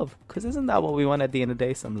some love, because isn't that what we want at the end of the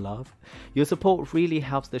day? Some love. Your support really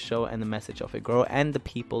helps the show and the message of it grow, and the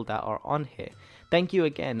people that are on here. Thank you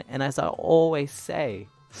again, and as I always say,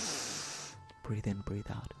 breathe in,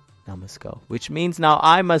 breathe out. Now must go, which means now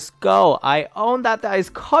I must go. I own that is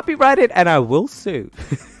copyrighted, and I will sue.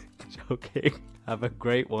 Joking. Have a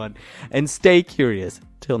great one, and stay curious.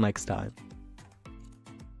 Till next time.